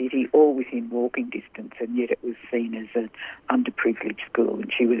to the city, all within walking distance, and yet it was seen as an underprivileged school.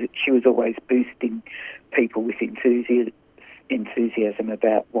 And she was always boosting people with enthusiasm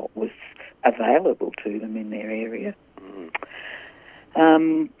about what was available to them in their area.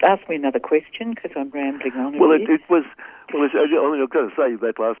 Ask me another question because I'm rambling on. Well, it was. Well, I've got to say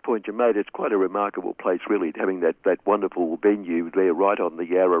that last point you made. It's quite a remarkable place, really, having that wonderful venue there, right on the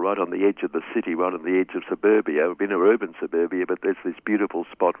Yarra, right on the edge of the city, right on the edge of suburbia. We've been in urban suburbia, but there's this beautiful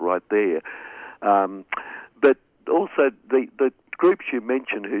spot right there. But also the groups you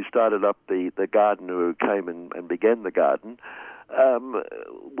mentioned who started up the garden, who came and began the garden.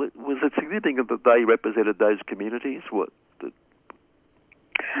 Was it significant that they represented those communities?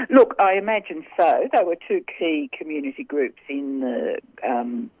 Look, I imagine so. There were two key community groups in the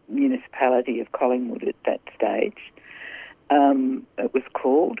municipality of Collingwood at that stage. It was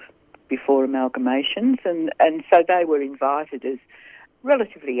called before amalgamations, and so they were invited as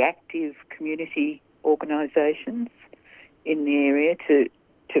relatively active community organisations in the area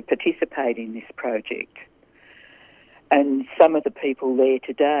to participate in this project. And some of the people there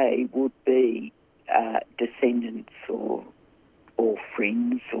today would be descendants or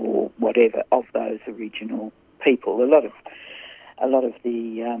friends or whatever of those original people. A lot of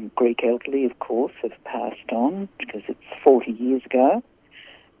the Greek elderly, of course, have passed on because it's 40 years ago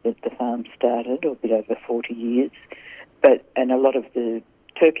that the farm started, or a bit over 40 years. And a lot of the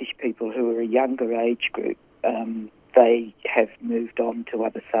Turkish people who are a younger age group, they have moved on to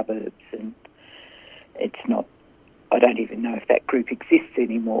other suburbs, and it's not. I don't even know if that group exists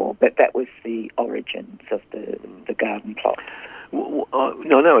anymore, but that was the origins of the garden plot. Well, I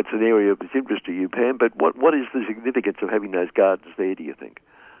know it's an area of interest to you, Pam, but what is the significance of having those gardens there, do you think?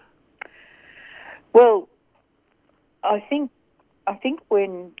 Well, I think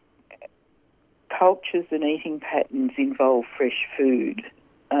when cultures and eating patterns involve fresh food,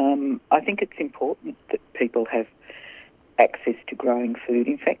 I think it's important that people have access to growing food.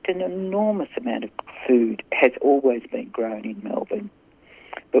 In fact, an enormous amount of food has always been grown in Melbourne.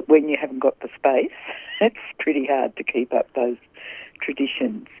 But when you haven't got the space, it's pretty hard to keep up those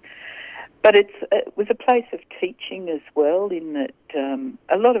traditions. But it was a place of teaching as well, in that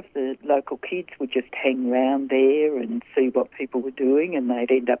a lot of the local kids would just hang around there and see what people were doing, and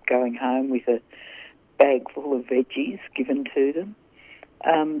they'd end up going home with a bag full of veggies given to them.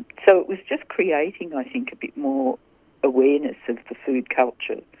 So it was just creating, I think, a bit more awareness of the food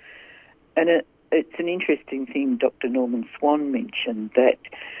culture. And it's an interesting thing Dr. Norman Swan mentioned, that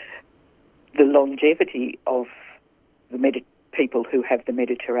the longevity of the people who have the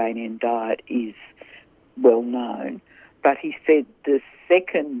Mediterranean diet is well known. But he said the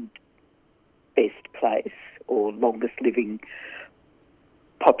second best place or longest living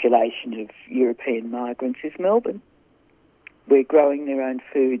population of European migrants is Melbourne. We're growing their own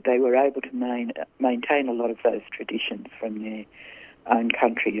food. They were able to maintain a lot of those traditions from their own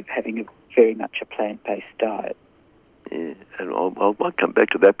country of having very much a plant-based diet. Yeah, and I might come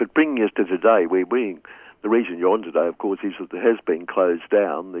back to that, but bringing us to today, the reason you're on today, of course, is that it has been closed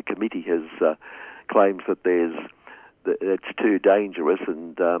down. The committee has claims that it's too dangerous,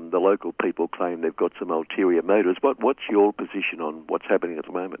 and the local people claim they've got some ulterior motives. What's your position on what's happening at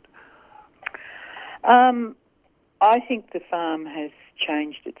the moment? I think the farm has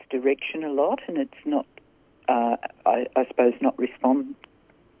changed its direction a lot, and it's not, I suppose, not responsive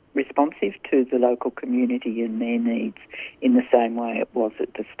to the local community and their needs in the same way it was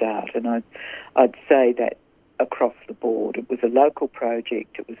at the start. And I'd say that across the board. It was a local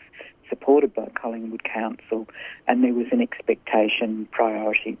project. It was supported by Collingwood Council, and there was an expectation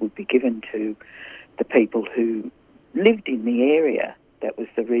priority would be given to the people who lived in the area. That was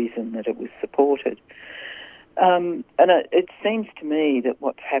the reason that it was supported. And it seems to me that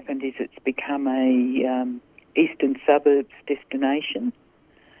what's happened is it's become a eastern suburbs destination.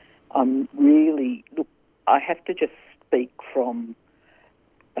 I have to just speak from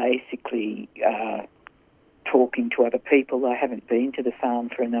basically talking to other people. I haven't been to the farm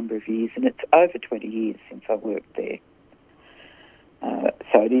for a number of years, and it's over 20 years since I worked there.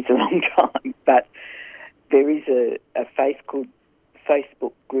 So it is a long time. But there is a Facebook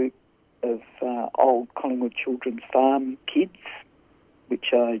group of old Collingwood Children's Farm kids,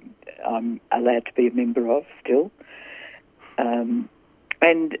 which I'm allowed to be a member of still. And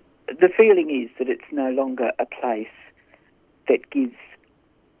the feeling is that it's no longer a place that gives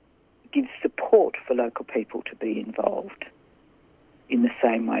support for local people to be involved in the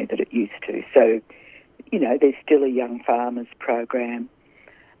same way that it used to. So, there's still a young farmers program.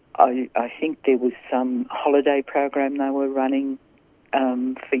 I think there was some holiday program they were running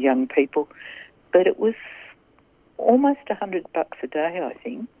for young people, but it was almost $100 a day, I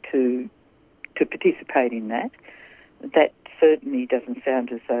think, to participate in that. That certainly doesn't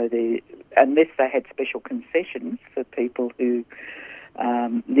sound as though unless they had special concessions for people who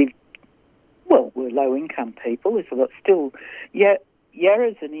were low-income people. There's a lot still. Yeah,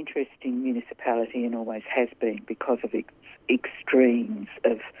 Yarra's an interesting municipality and always has been because of its extremes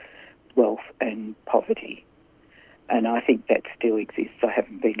of wealth and poverty. And I think that still exists. I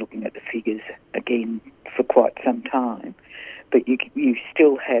haven't been looking at the figures again for quite some time. But you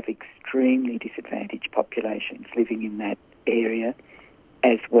still have extremely disadvantaged populations living in that area,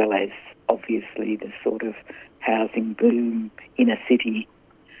 as well as obviously the sort of housing boom, inner city,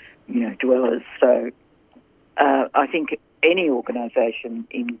 dwellers. So I think any organisation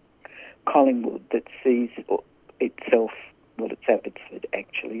in Collingwood that sees itself, well, it's Abbotsford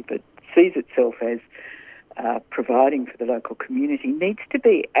actually, but sees itself as providing for the local community needs to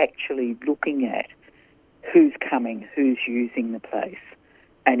be actually looking at who's coming, who's using the place,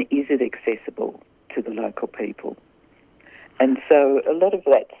 and is it accessible to the local people. And so a lot of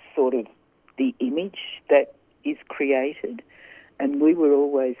that's sort of the image that is created, and we were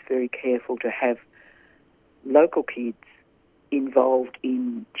always very careful to have local kids involved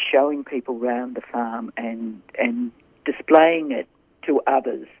in showing people around the farm and displaying it to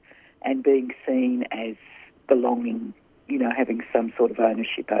others and being seen as belonging, having some sort of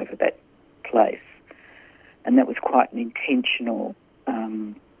ownership over that place. And that was quite an intentional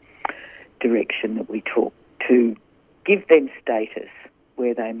direction that we took to give them status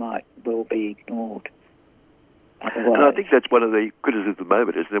where they might well be ignored. Otherwise. And I think that's one of the criticisms at the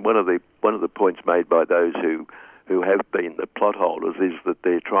moment, isn't it? One of the points made by those who have been the plot holders is that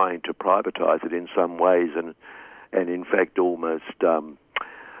they're trying to privatise it in some ways and in fact almost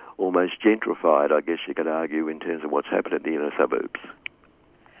gentrified, I guess you could argue, in terms of what's happened in the inner suburbs.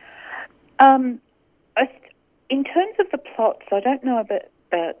 In terms of the plots, I don't know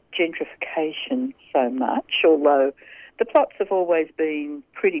about gentrification so much, although the plots have always been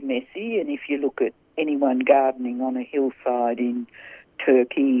pretty messy, and if you look at anyone gardening on a hillside in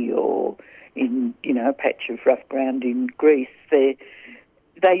Turkey or in, a patch of rough ground in Greece, they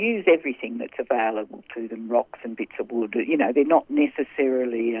use everything that's available to them, rocks and bits of wood. They're not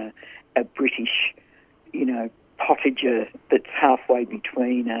necessarily a British, potager that's halfway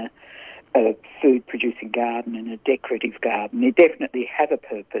between a food-producing garden and a decorative garden. They definitely have a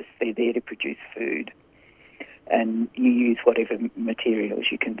purpose. They're there to produce food, and you use whatever materials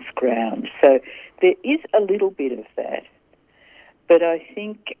you can scrounge. So there is a little bit of that. But I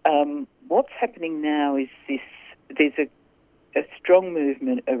think what's happening now is there's a strong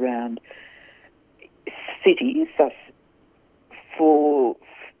movement around cities for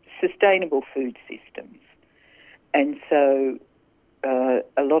sustainable food systems. And so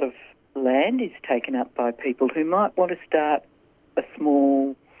a lot of land is taken up by people who might want to start a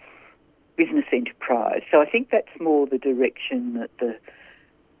small business enterprise. So I think that's more the direction that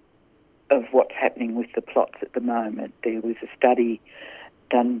of what's happening with the plots at the moment. There was a study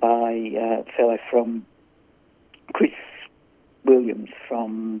done by a fellow from Chris Williams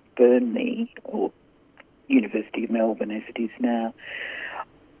from Burnley, or University of Melbourne as it is now,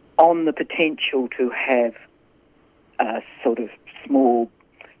 on the potential to have sort of small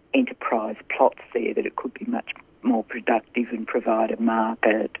enterprise plots there, that it could be much more productive and provide a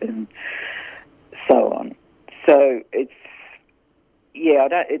market and so on. So it's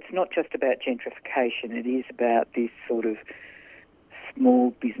not just about gentrification, it is about this sort of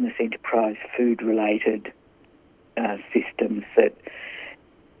small business enterprise food-related systems that,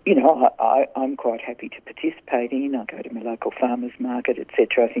 I'm quite happy to participate in. I go to my local farmers market,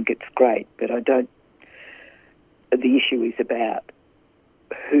 etc. I think it's great, but the issue is about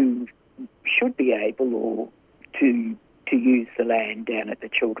who should be able or to use the land down at the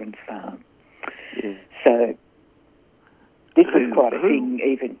children's farm. Yeah. So this was quite a thing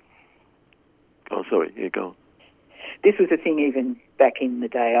even... Oh, sorry, yeah, go on. This was a thing even back in the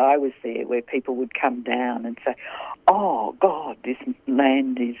day I was there, where people would come down and say, "Oh God, this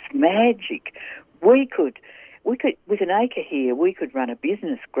land is magic. We could, with an acre here, we could run a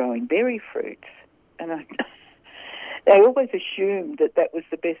business growing berry fruits." And they always assumed that was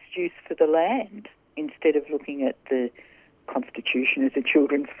the best use for the land, instead of looking at the constitution as a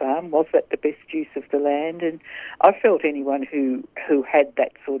children's farm. Was that the best use of the land? And I felt anyone who had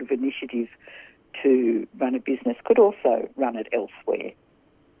that sort of initiative to run a business could also run it elsewhere.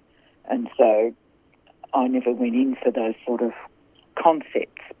 And so I never went in for those sort of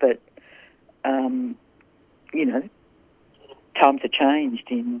concepts. But, times have changed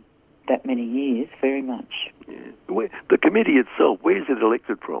in that many years, very much. Yeah. The committee itself, where's it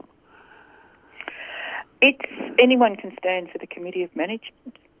elected from? Anyone can stand for the Committee of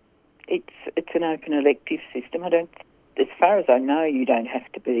Management. It's an open elective system. As far as I know, you don't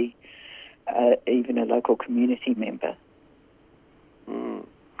have to be even a local community member.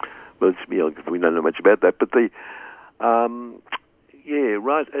 Well, we don't know much about that, but Yeah,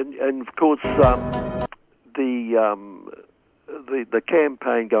 right. And of course, the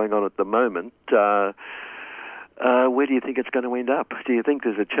campaign going on at the moment, where do you think it's going to end up? Do you think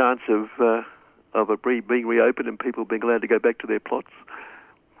there's a chance of it being reopened and people being allowed to go back to their plots?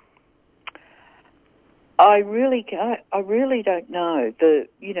 I really don't know. The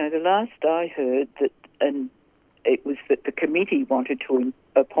last I heard it was that the committee wanted to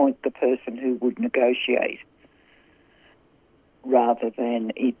appoint the person who would negotiate, rather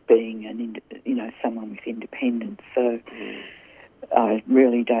than it being someone with independence. So I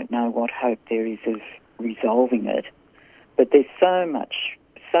really don't know what hope there is of resolving it. But there's so much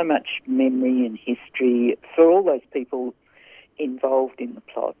memory and history for all those people involved in the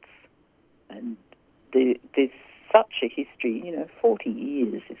plots, and there's such a history. 40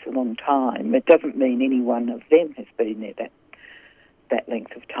 years is a long time. It doesn't mean any one of them has been there that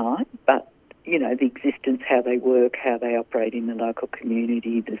length of time, but the existence, how they work, how they operate in the local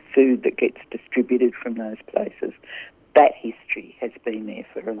community, the food that gets distributed from those places, that history has been there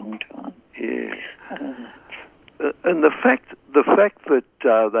for a long time. Yeah. And the fact that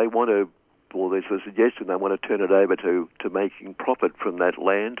they want to, or there's a suggestion they want to turn it over to making profit from that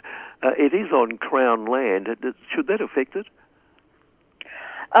land, it is on Crown land. Should that affect it?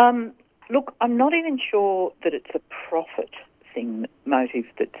 Look, I'm not even sure that it's a profit motive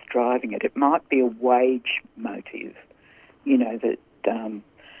that's driving it. It might be a wage motive, that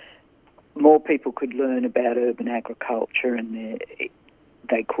more people could learn about urban agriculture and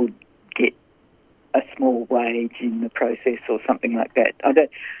they could get a small wage in the process or something like that.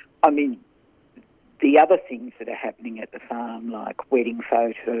 The other things that are happening at the farm, like wedding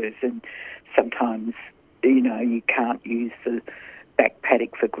photos, and sometimes, you can't use the back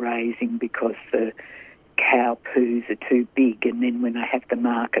paddock for grazing because the cow poos are too big, and then when they have the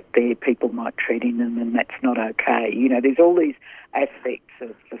market there, people might tread in them, and that's not okay. There's all these aspects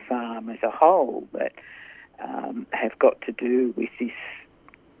of the farm as a whole that have got to do with this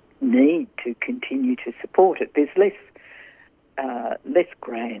need to continue to support it. There's less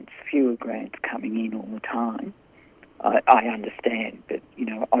grants, fewer grants coming in all the time. I understand, but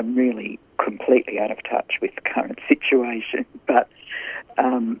I'm really completely out of touch with the current situation. But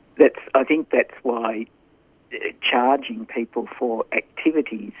I think that's why charging people for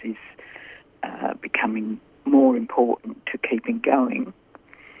activities is becoming more important to keeping going.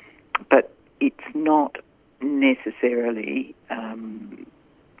 But it's not necessarily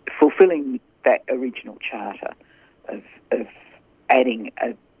fulfilling that original charter of adding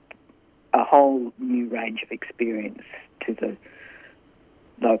a whole new range of experience to the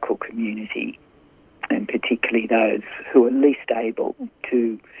local community, and particularly those who are least able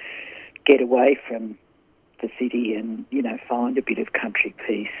to get away from the city and, find a bit of country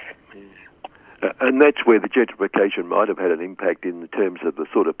peace. And that's where the gentrification might have had an impact in terms of the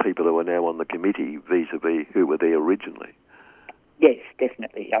sort of people who are now on the committee vis-a-vis who were there originally. Yes,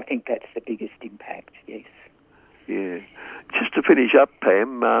 definitely. I think that's the biggest impact, yes. Yeah. Just to finish up,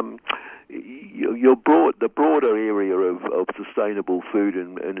 Pam, the broader area of sustainable food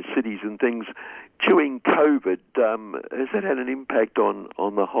and cities and things, during COVID, has that had an impact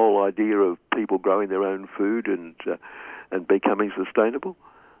on the whole idea of people growing their own food and becoming sustainable?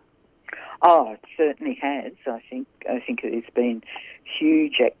 Oh, it certainly has. I think there's been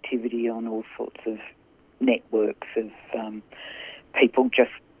huge activity on all sorts of networks of people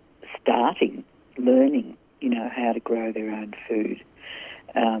just learning, how to grow their own food.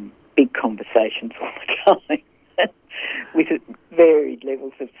 Big conversations all the time with varied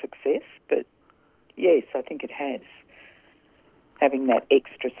levels of success. But yes, I think it has. Having that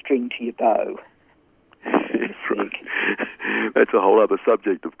extra string to your bow. Right. That's a whole other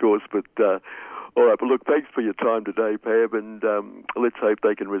subject, of course, but all right. But look, thanks for your time today, Pam, and let's hope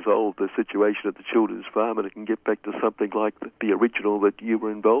they can resolve the situation at the Children's Farm and it can get back to something like the original that you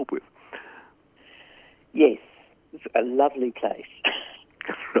were involved with. Yes, it's a lovely place.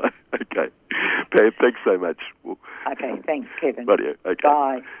 Right, okay. Pam, thanks so much. Okay, thanks, Kevin. Radio, okay.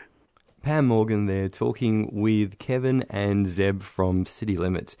 Bye. Pam Morgan there talking with Kevin and Zeb from City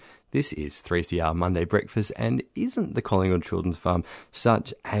Limits. This is 3CR Monday Breakfast, and isn't the Collingwood Children's Farm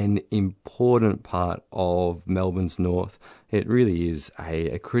such an important part of Melbourne's north? It really is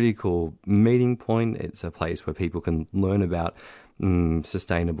a critical meeting point. It's a place where people can learn about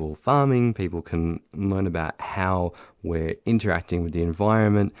sustainable farming, people can learn about how we're interacting with the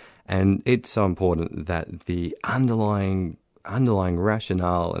environment, and it's so important that the underlying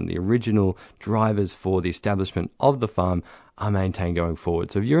rationale and the original drivers for the establishment of the farm are maintained going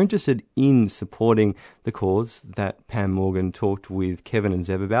forward. So if you're interested in supporting the cause that Pam Morgan talked with Kevin and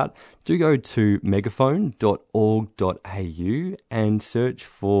Zeb about, do go to megaphone.org.au and search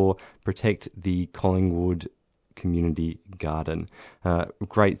for Protect the Collingwood Community Garden.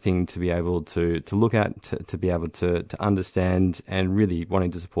 Great thing to be able to look at, to be able to understand, and really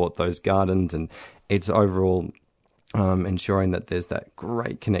wanting to support those gardens, and it's overall ensuring that there's that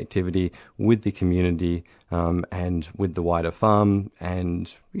great connectivity with the community and with the wider farm,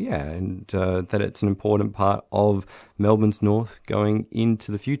 and that it's an important part of Melbourne's north going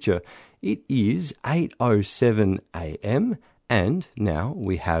into the future. It is 8:07 a.m. and now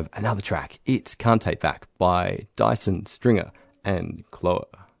we have another track. It's Can't Take Back by Dyson, Stringer and Chloe.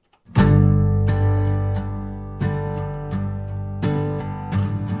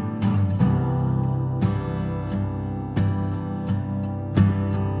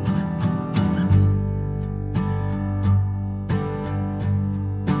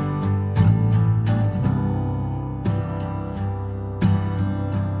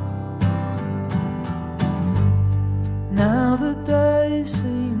 Now the days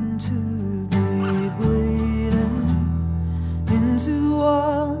seem to be bleeding into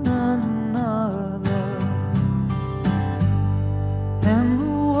one another, and the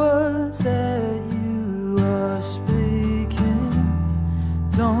words that you are speaking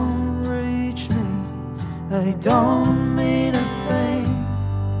don't reach me, they don't mean a thing.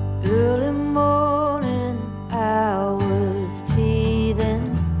 Early morning hours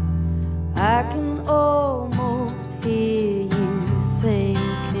teething, I can almost hear you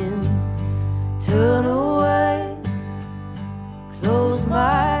thinking, turn away, close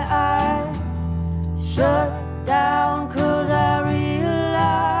my eyes, shut down, 'cause I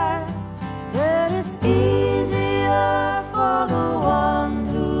realize that it's easier for the one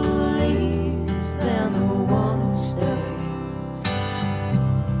who leaves than the one who stays.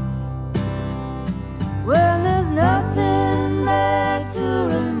 When there's nothing there to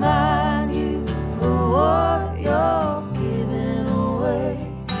remind you of what you're giving away,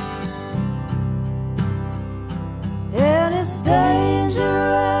 and it's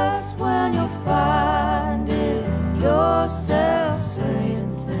dangerous when you're finding yourself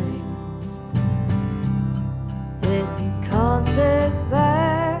saying things that you can't take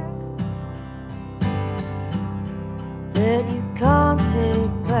back, that you can't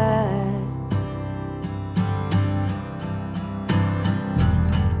take back.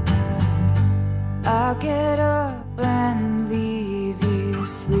 I'll get up and leave you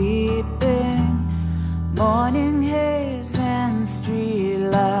sleeping, morning haze and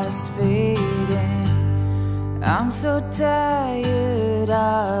streetlights fading. I'm so tired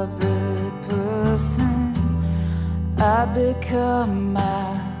of the person I've become.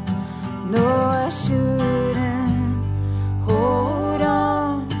 I know I shouldn't hold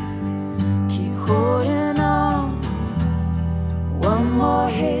on, keep holding on. One more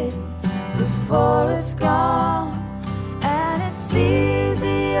hit before it's gone, and it's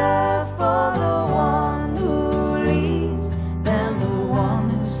easier for the one who leaves than the one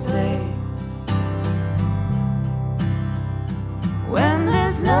who stays. When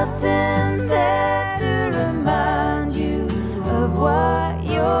there's nothing there to remind you of what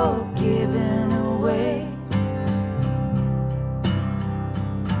you're giving away,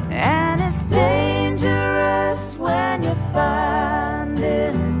 and it's dangerous when you're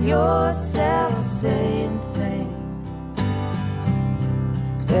finding yourself saying things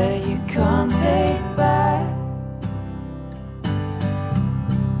that you can't take back,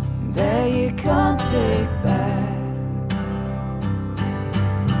 that you can't take back.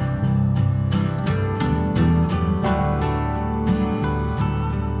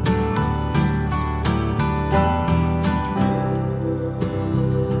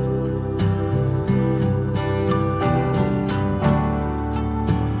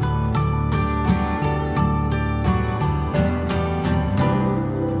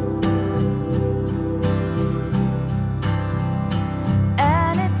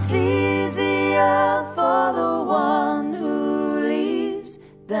 And it's easier for the one who leaves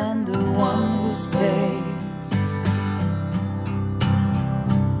than the one who stays.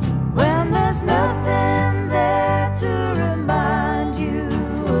 When there's nothing there to remind you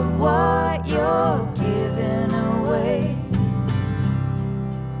of what you're giving away,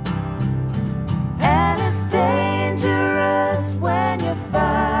 and it's dangerous when you're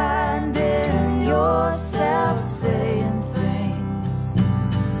finding yourself saying things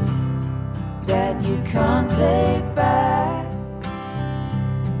that you can't take back,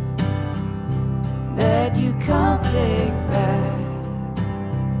 that you can't take back,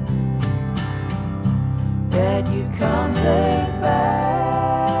 that you can't take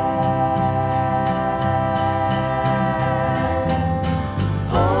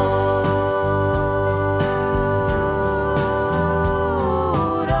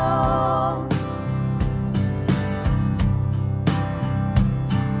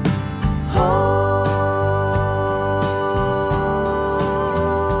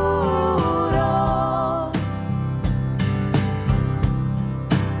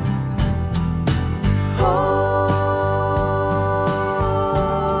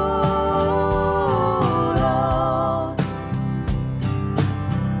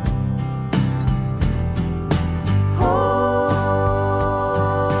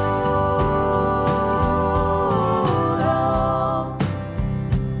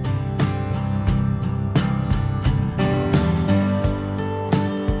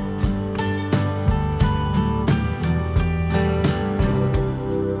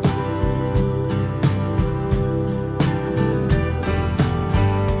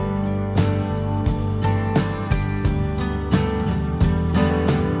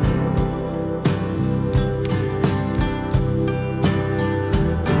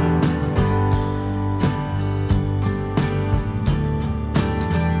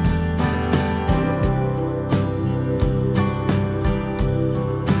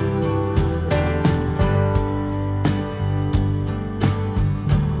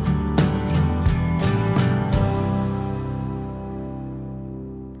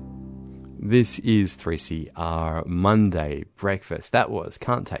This is 3CR Monday Breakfast. That was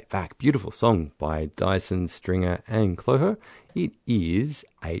Can't Take Back. Beautiful song by Dyson, Stringer and Cloho. It is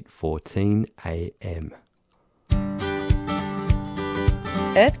 8:14 a.m.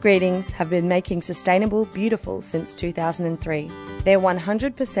 Earth Greetings have been making sustainable beautiful since 2003. Their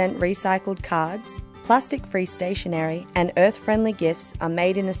 100% recycled cards, plastic-free stationery and earth-friendly gifts are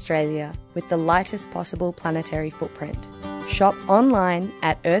made in Australia with the lightest possible planetary footprint. Shop online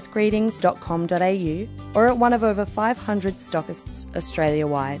at earthgreetings.com.au or at one of over 500 stockists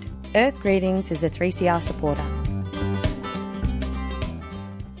Australia-wide. Earth Greetings is a 3CR supporter.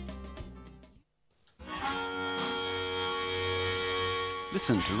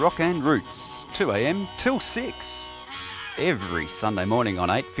 Listen to Rock and Roots, 2 a.m. till 6, every Sunday morning on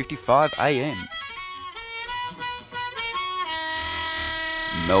 8:55 a.m.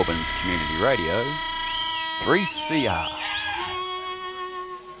 Melbourne's Community Radio, 3CR.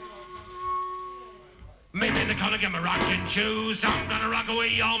 Meet me in the corner, get my rocking shoes. I'm gonna rock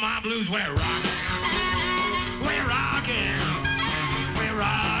away all my blues. We're rocking,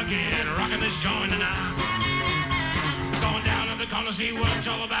 rocking this joint tonight. Going down to the corner, see what it's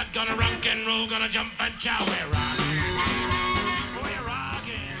all about. Gonna rock and roll, gonna jump and chow. We're rocking.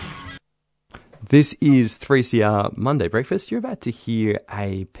 This is 3CR Monday Breakfast. You're about to hear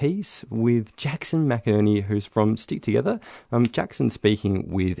a piece with Jackson McInerney, who's from Stick Together. Jackson speaking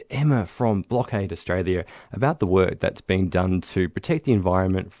with Emma from Blockade Australia about the work that's being done to protect the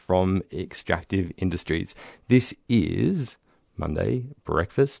environment from extractive industries. This is Monday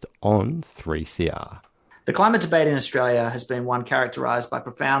Breakfast on 3CR. The climate debate in Australia has been one characterised by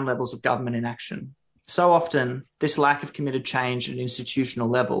profound levels of government inaction. So often, this lack of committed change at an institutional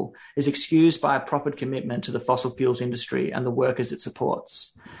level is excused by a profit commitment to the fossil fuels industry and the workers it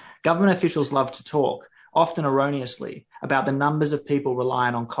supports. Government officials love to talk, often erroneously, about the numbers of people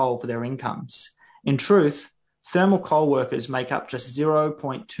relying on coal for their incomes. In truth, thermal coal workers make up just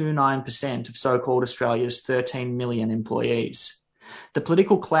 0.29% of so-called Australia's 13 million employees. The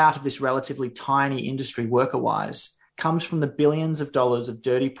political clout of this relatively tiny industry worker-wise comes from the billions of dollars of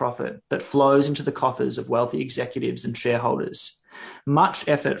dirty profit that flows into the coffers of wealthy executives and shareholders. Much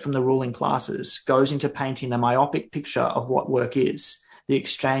effort from the ruling classes goes into painting the myopic picture of what work is, the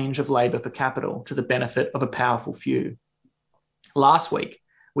exchange of labour for capital to the benefit of a powerful few. Last week,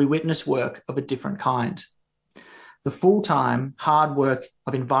 we witnessed work of a different kind. The full-time, hard work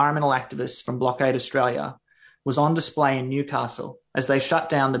of environmental activists from Blockade Australia was on display in Newcastle as they shut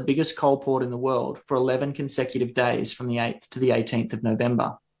down the biggest coal port in the world for 11 consecutive days from the 8th to the 18th of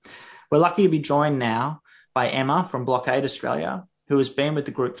November. We're lucky to be joined now by Emma from Blockade Australia, who has been with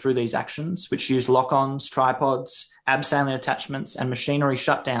the group through these actions, which use lock-ons, tripods, abseiling attachments and machinery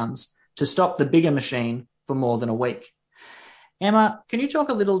shutdowns to stop the bigger machine for more than a week. Emma, can you talk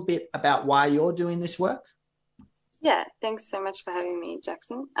a little bit about why you're doing this work? Yeah, thanks so much for having me,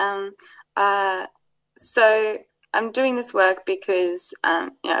 Jackson. So I'm doing this work because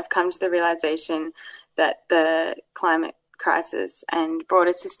I've come to the realization that the climate crisis and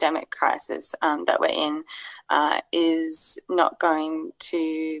broader systemic crisis that we're in is not going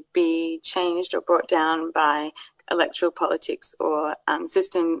to be changed or brought down by electoral politics or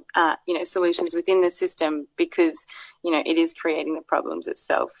system, solutions within the system, because, it is creating the problems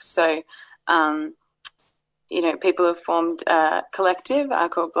itself. So, people have formed a collective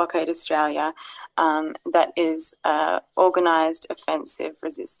called Blockade Australia that is organised offensive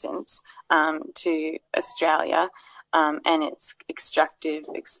resistance to Australia and its extractive,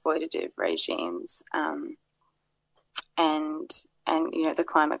 exploitative regimes and the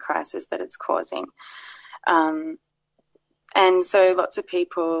climate crisis that it's causing. And so lots of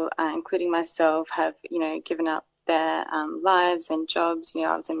people, including myself, have, given up their lives and jobs.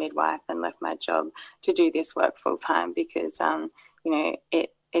 I was a midwife and left my job to do this work full time because,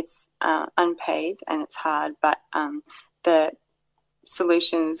 it's unpaid and it's hard, but the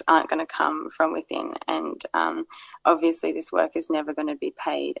solutions aren't going to come from within. And obviously this work is never going to be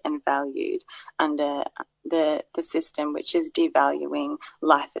paid and valued under the system, which is devaluing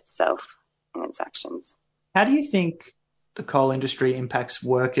life itself and its actions. How do you think the coal industry impacts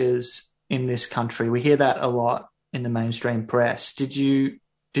workers in this country? We hear that a lot in the mainstream press. Did you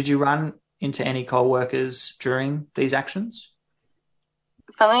run into any coal workers during these actions?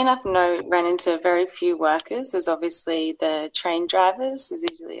 Funnily enough, no, ran into very few workers. There's obviously the train drivers. There's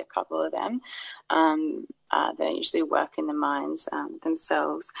usually a couple of them that usually work in the mines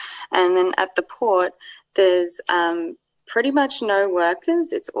themselves. And then at the port, there's pretty much no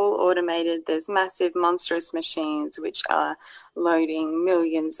workers. It's all automated. There's massive, monstrous machines which are loading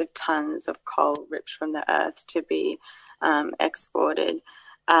millions of tons of coal ripped from the earth to be exported.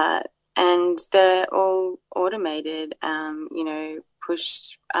 and they're all automated,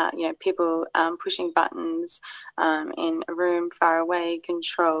 people pushing buttons in a room far away,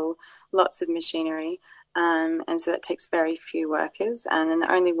 control, lots of machinery. And so that takes very few workers. And then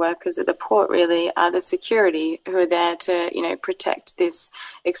the only workers at the port really are the security who are there to, protect this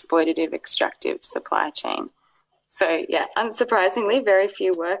exploitative, extractive supply chain. So, yeah, unsurprisingly, very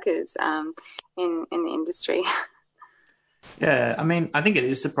few workers in the industry. Yeah, I mean, I think it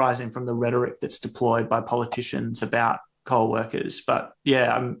is surprising from the rhetoric that's deployed by politicians about coal workers. But,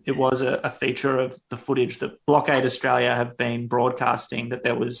 yeah, it was a feature of the footage that Blockade Australia have been broadcasting, that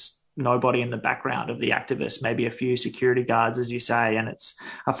there was nobody in the background of the activists, maybe a few security guards, as you say. And it's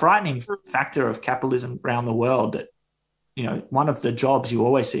a frightening factor of capitalism around the world that, one of the jobs you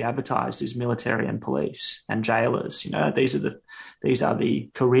always see advertised is military and police and jailers. These are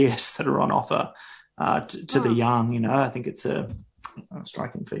the careers that are on offer to the young. I think it's a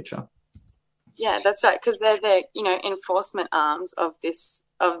striking feature. Yeah, that's right, because they're the enforcement arms of the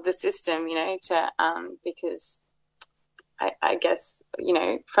system. Because I guess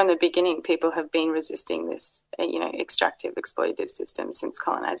from the beginning people have been resisting this extractive, exploitative system since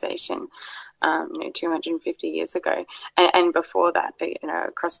colonization. 250 years ago, and before that,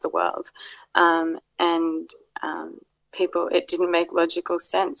 across the world, people, it didn't make logical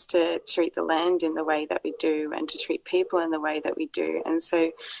sense to treat the land in the way that we do and to treat people in the way that we do. And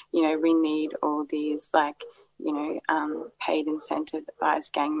so, we need all these paid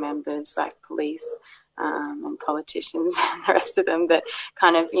incentivized gang members like police and politicians and the rest of them that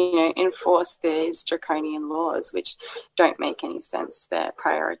kind of, enforce these draconian laws, which don't make any sense. They're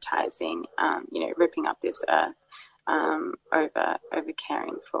prioritizing, ripping up this earth over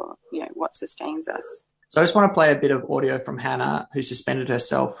caring for, what sustains us. So I just want to play a bit of audio from Hannah, who suspended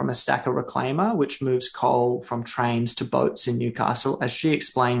herself from a stacker reclaimer, which moves coal from trains to boats in Newcastle, as she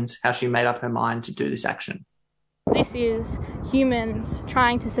explains how she made up her mind to do this action. This is humans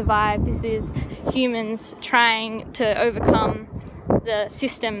trying to survive. This is humans trying to overcome the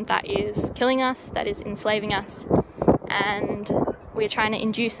system that is killing us, that is enslaving us. And we're trying to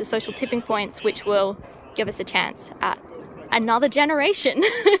induce the social tipping points which will give us a chance at another generation.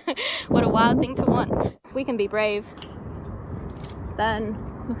 What a wild thing to want. If we can be brave, then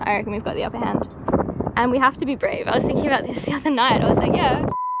I reckon we've got the upper hand. And we have to be brave. I was thinking about this the other night. I was like, yeah,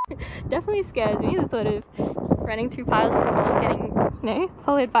 definitely scares me, the thought of running through piles of coal, getting,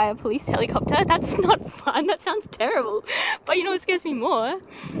 followed by a police helicopter. That's not fun. That sounds terrible. But what scares me more?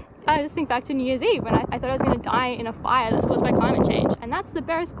 I just think back to New Year's Eve when I thought I was going to die in a fire that's caused by climate change. And that's the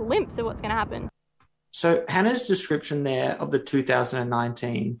barest glimpse of what's going to happen. So Hannah's description there of the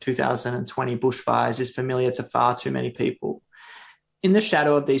 2019-2020 bushfires is familiar to far too many people. In the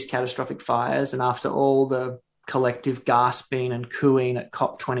shadow of these catastrophic fires, and after all the collective gasping and cooing at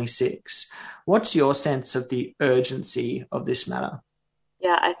COP26, what's your sense of the urgency of this matter?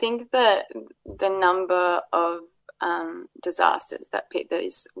 Yeah, I think that the number of disasters that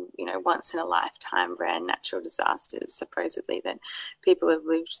these, once in a lifetime rare natural disasters, supposedly, that people have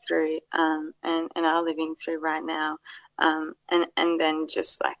lived through and are living through right now, and then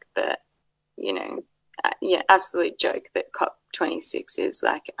just like the, absolute joke that COP26 is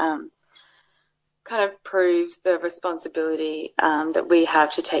like. Kind of proves the responsibility that we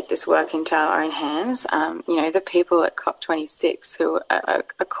have to take this work into our own hands. The people at COP26 who are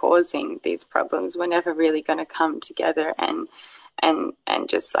causing these problems were never really going to come together and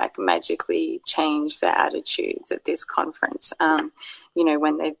just like magically change their attitudes at this conference.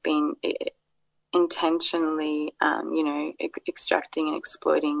 When they've been intentionally, extracting and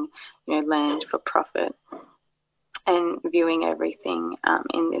exploiting, land for profit. And viewing everything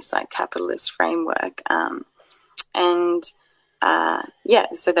in this like capitalist framework,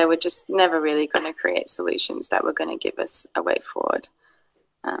 so they were just never really going to create solutions that were going to give us a way forward.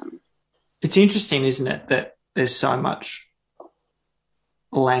 It's interesting, isn't it, that there's so much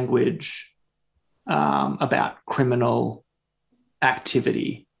language about criminal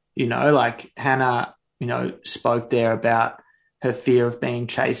activity. Like Hannah, spoke there about her fear of being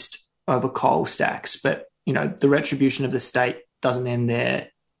chased over coal stacks, but the retribution of the state doesn't end there.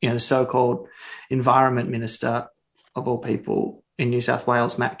 The so-called Environment Minister, of all people, in New South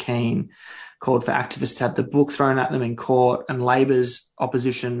Wales, Matt Keane, called for activists to have the book thrown at them in court, and Labor's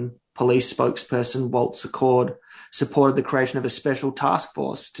opposition police spokesperson, Walt Secord, supported the creation of a special task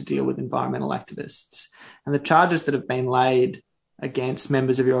force to deal with environmental activists. And the charges that have been laid against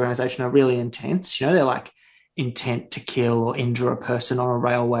members of your organisation are really intense. They're like intent to kill or injure a person on a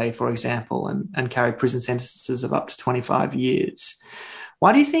railway, for example, and carry prison sentences of up to 25 years.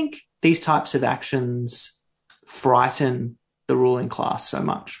 Why do you think these types of actions frighten the ruling class so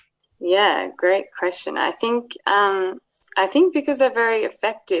much? Yeah, great question. I think because they're very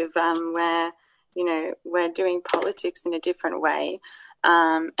effective, we're doing politics in a different way,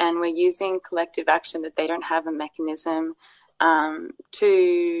 and we're using collective action that they don't have a mechanism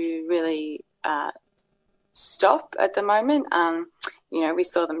to really stop at the moment. We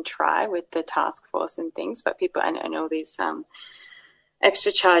saw them try with the task force and things, but people and all these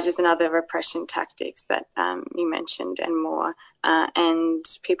extra charges and other repression tactics that you mentioned and more, and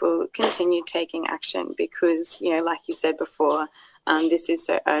people continue taking action because, like you said before, this is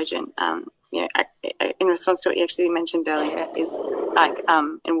so urgent. In response to what you actually mentioned earlier is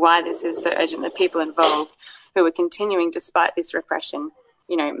and why this is so urgent, the people involved who are continuing despite this repression,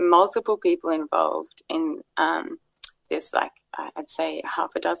 multiple people involved in this, I'd say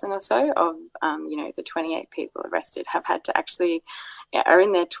half a dozen or so of, the 28 people arrested have had to actually, are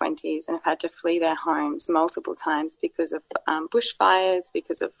in their 20s and have had to flee their homes multiple times because of bushfires,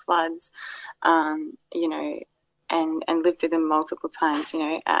 because of floods, and live through them multiple times,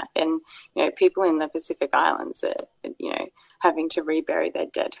 people in the Pacific Islands are, having to rebury their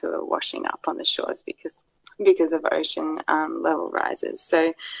dead who are washing up on the shores because of ocean level rises.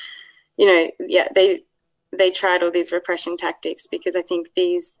 So, they tried all these repression tactics because I think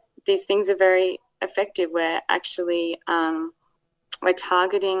these things are very effective. We're actually we're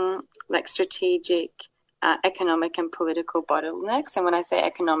targeting strategic economic and political bottlenecks. And when I say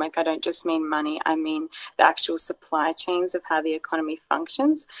economic, I don't just mean money. I mean the actual supply chains of how the economy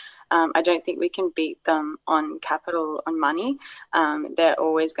functions. I don't think we can beat them on capital, on money. They're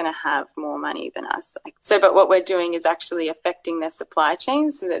always going to have more money than us. But what we're doing is actually affecting their supply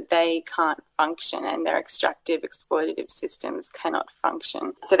chains so that they can't function and their extractive, exploitative systems cannot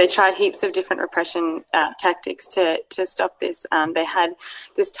function. So they tried heaps of different repression tactics to stop this. They had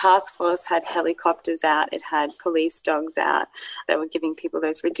this task force had helicopters out. It had police dogs out. They were giving people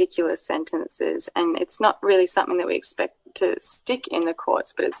those ridiculous sentences. And it's not really something that we expect to stick in the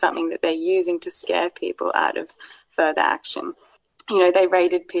courts, but it's something that they're using to scare people out of further action. They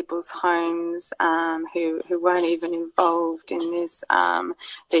raided people's homes who weren't even involved in this.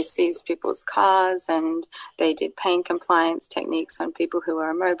 They seized people's cars and they did pain compliance techniques on people who were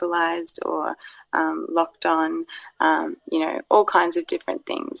immobilized or locked on, all kinds of different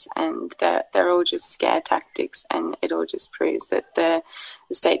things. And they're all just scare tactics, and it all just proves that the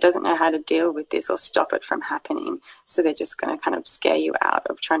state doesn't know how to deal with this or stop it from happening. So they're just going to kind of scare you out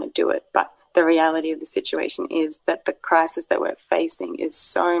of trying to do it. But the reality of the situation is that the crisis that we're facing is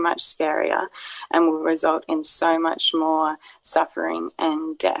so much scarier and will result in so much more suffering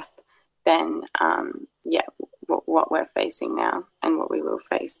and death than, what we're facing now and what we will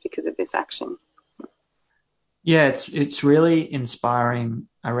face because of this action. Yeah, it's really inspiring.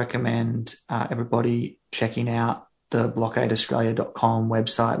 I recommend everybody checking out the blockadeaustralia.com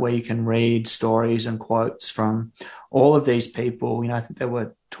website, where you can read stories and quotes from all of these people. I think there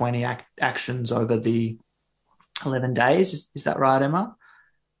were 20 actions over the 11 days. Is that right, Emma?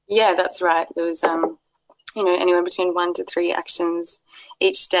 Yeah, that's right. There was, anywhere between 1 to 3 actions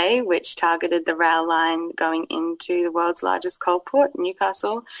each day, which targeted the rail line going into the world's largest coal port,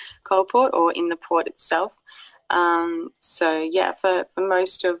 Newcastle coal port, or in the port itself. For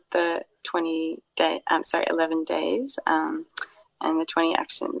most of the 11 days, and the 20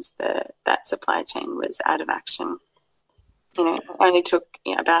 actions, that supply chain was out of action. It only took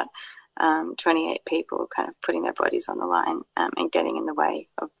about 28 people kind of putting their bodies on the line and getting in the way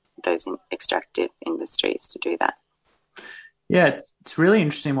of those extractive industries to do that. Yeah, it's really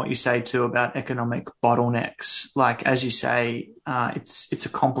interesting what you say too about economic bottlenecks. Like, as you say, it's a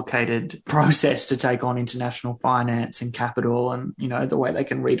complicated process to take on international finance and capital, and the way they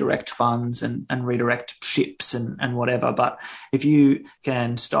can redirect funds and redirect ships and whatever. But if you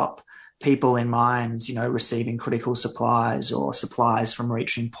can stop people in mines, receiving critical supplies or supplies from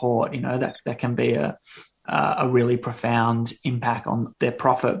reaching port, that can be a really profound impact on their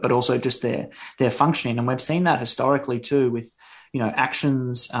profit, but also just their functioning. And we've seen that historically too, with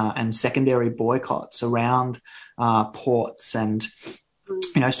actions and secondary boycotts around ports and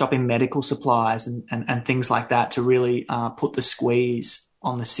stopping medical supplies and things like that to really put the squeeze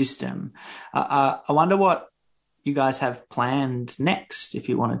on the system. I wonder what you guys have planned next, if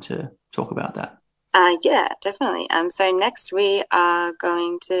you wanted to talk about that. Yeah, definitely. So next we are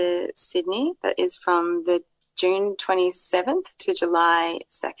going to Sydney. That is from the June 27th to July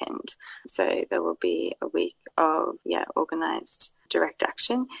 2nd. So there will be a week of organised direct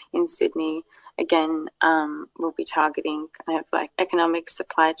action in Sydney. Again, we'll be targeting kind of like economic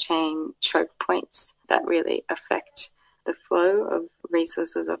supply chain choke points that really affect the flow of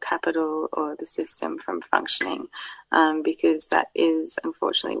resources or capital or the system from functioning, because that is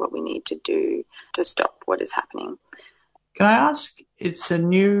unfortunately what we need to do to stop what is happening. Can I ask, it's a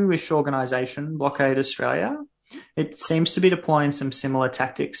newish organisation, Blockade Australia. It seems to be deploying some similar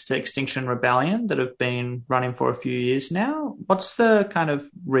tactics to Extinction Rebellion that have been running for a few years now. What's the kind of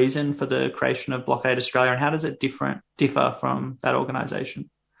reason for the creation of Blockade Australia, and how does it differ from that organisation?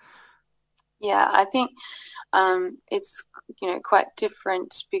 Yeah, I think it's quite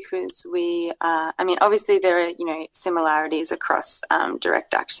different because obviously there are similarities across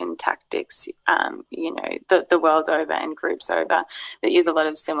direct action tactics the world over and groups over that use a lot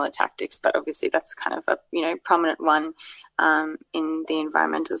of similar tactics, but obviously that's kind of a prominent one in the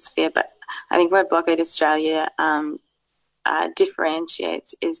environmental sphere. But I think where Blockade Australia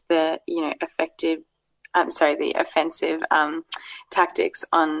differentiates is the the offensive tactics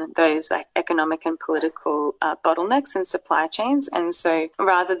on those like economic and political bottlenecks and supply chains. And so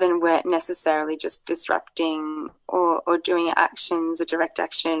rather than we're necessarily just disrupting or doing actions or direct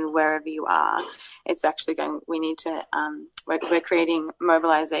action wherever you are, it's actually we need to, we're creating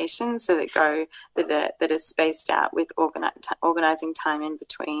mobilizations so that are spaced out with organizing time in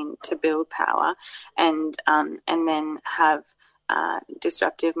between to build power and then have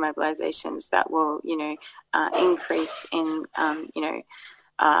disruptive mobilizations that will, increase in,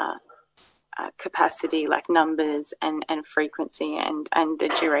 capacity, like numbers and frequency and the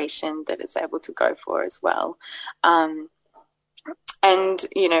duration that it's able to go for as well. We're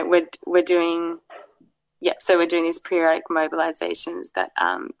doing these periodic mobilizations that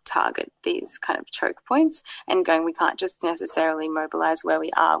target these kind of choke points and we can't just necessarily mobilize where we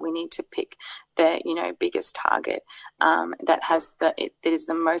are. We need to pick the, biggest target that is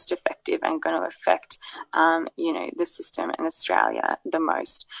the most effective and going to affect, the system in Australia the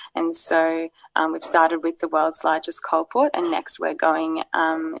most. And so we've started with the world's largest coal port, and next we're going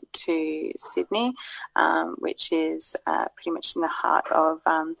to Sydney, which is pretty much in the heart of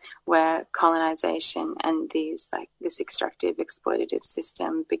where colonisation and this extractive exploitative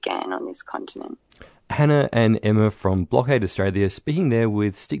system began on this continent. Hannah and Emma from Blockade Australia speaking there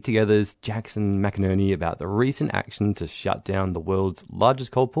with Stick Together's Jackson McInerney about the recent action to shut down the world's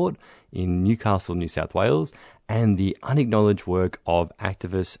largest coal port in Newcastle, New South Wales, and the unacknowledged work of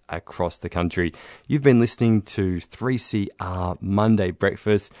activists across the country. You've been listening to 3CR Monday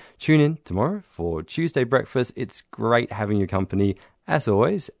Breakfast. Tune in tomorrow for Tuesday Breakfast. It's great having your company as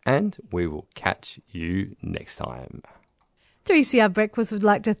always, and we will catch you next time. 3CR Breakfast would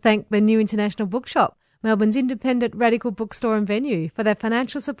like to thank the New International Bookshop, Melbourne's independent radical bookstore and venue, for their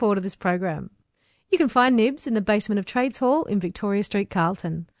financial support of this program. You can find Nibs in the basement of Trades Hall in Victoria Street,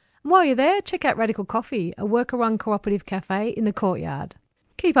 Carlton. And while you're there, check out Radical Coffee, a worker-run cooperative cafe in the courtyard.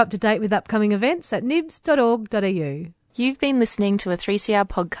 Keep up to date with upcoming events at nibs.org.au. You've been listening to a 3CR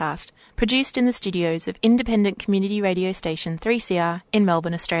podcast produced in the studios of independent community radio station 3CR in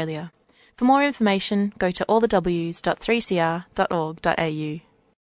Melbourne, Australia. For more information, go to allthews.3cr.org.au.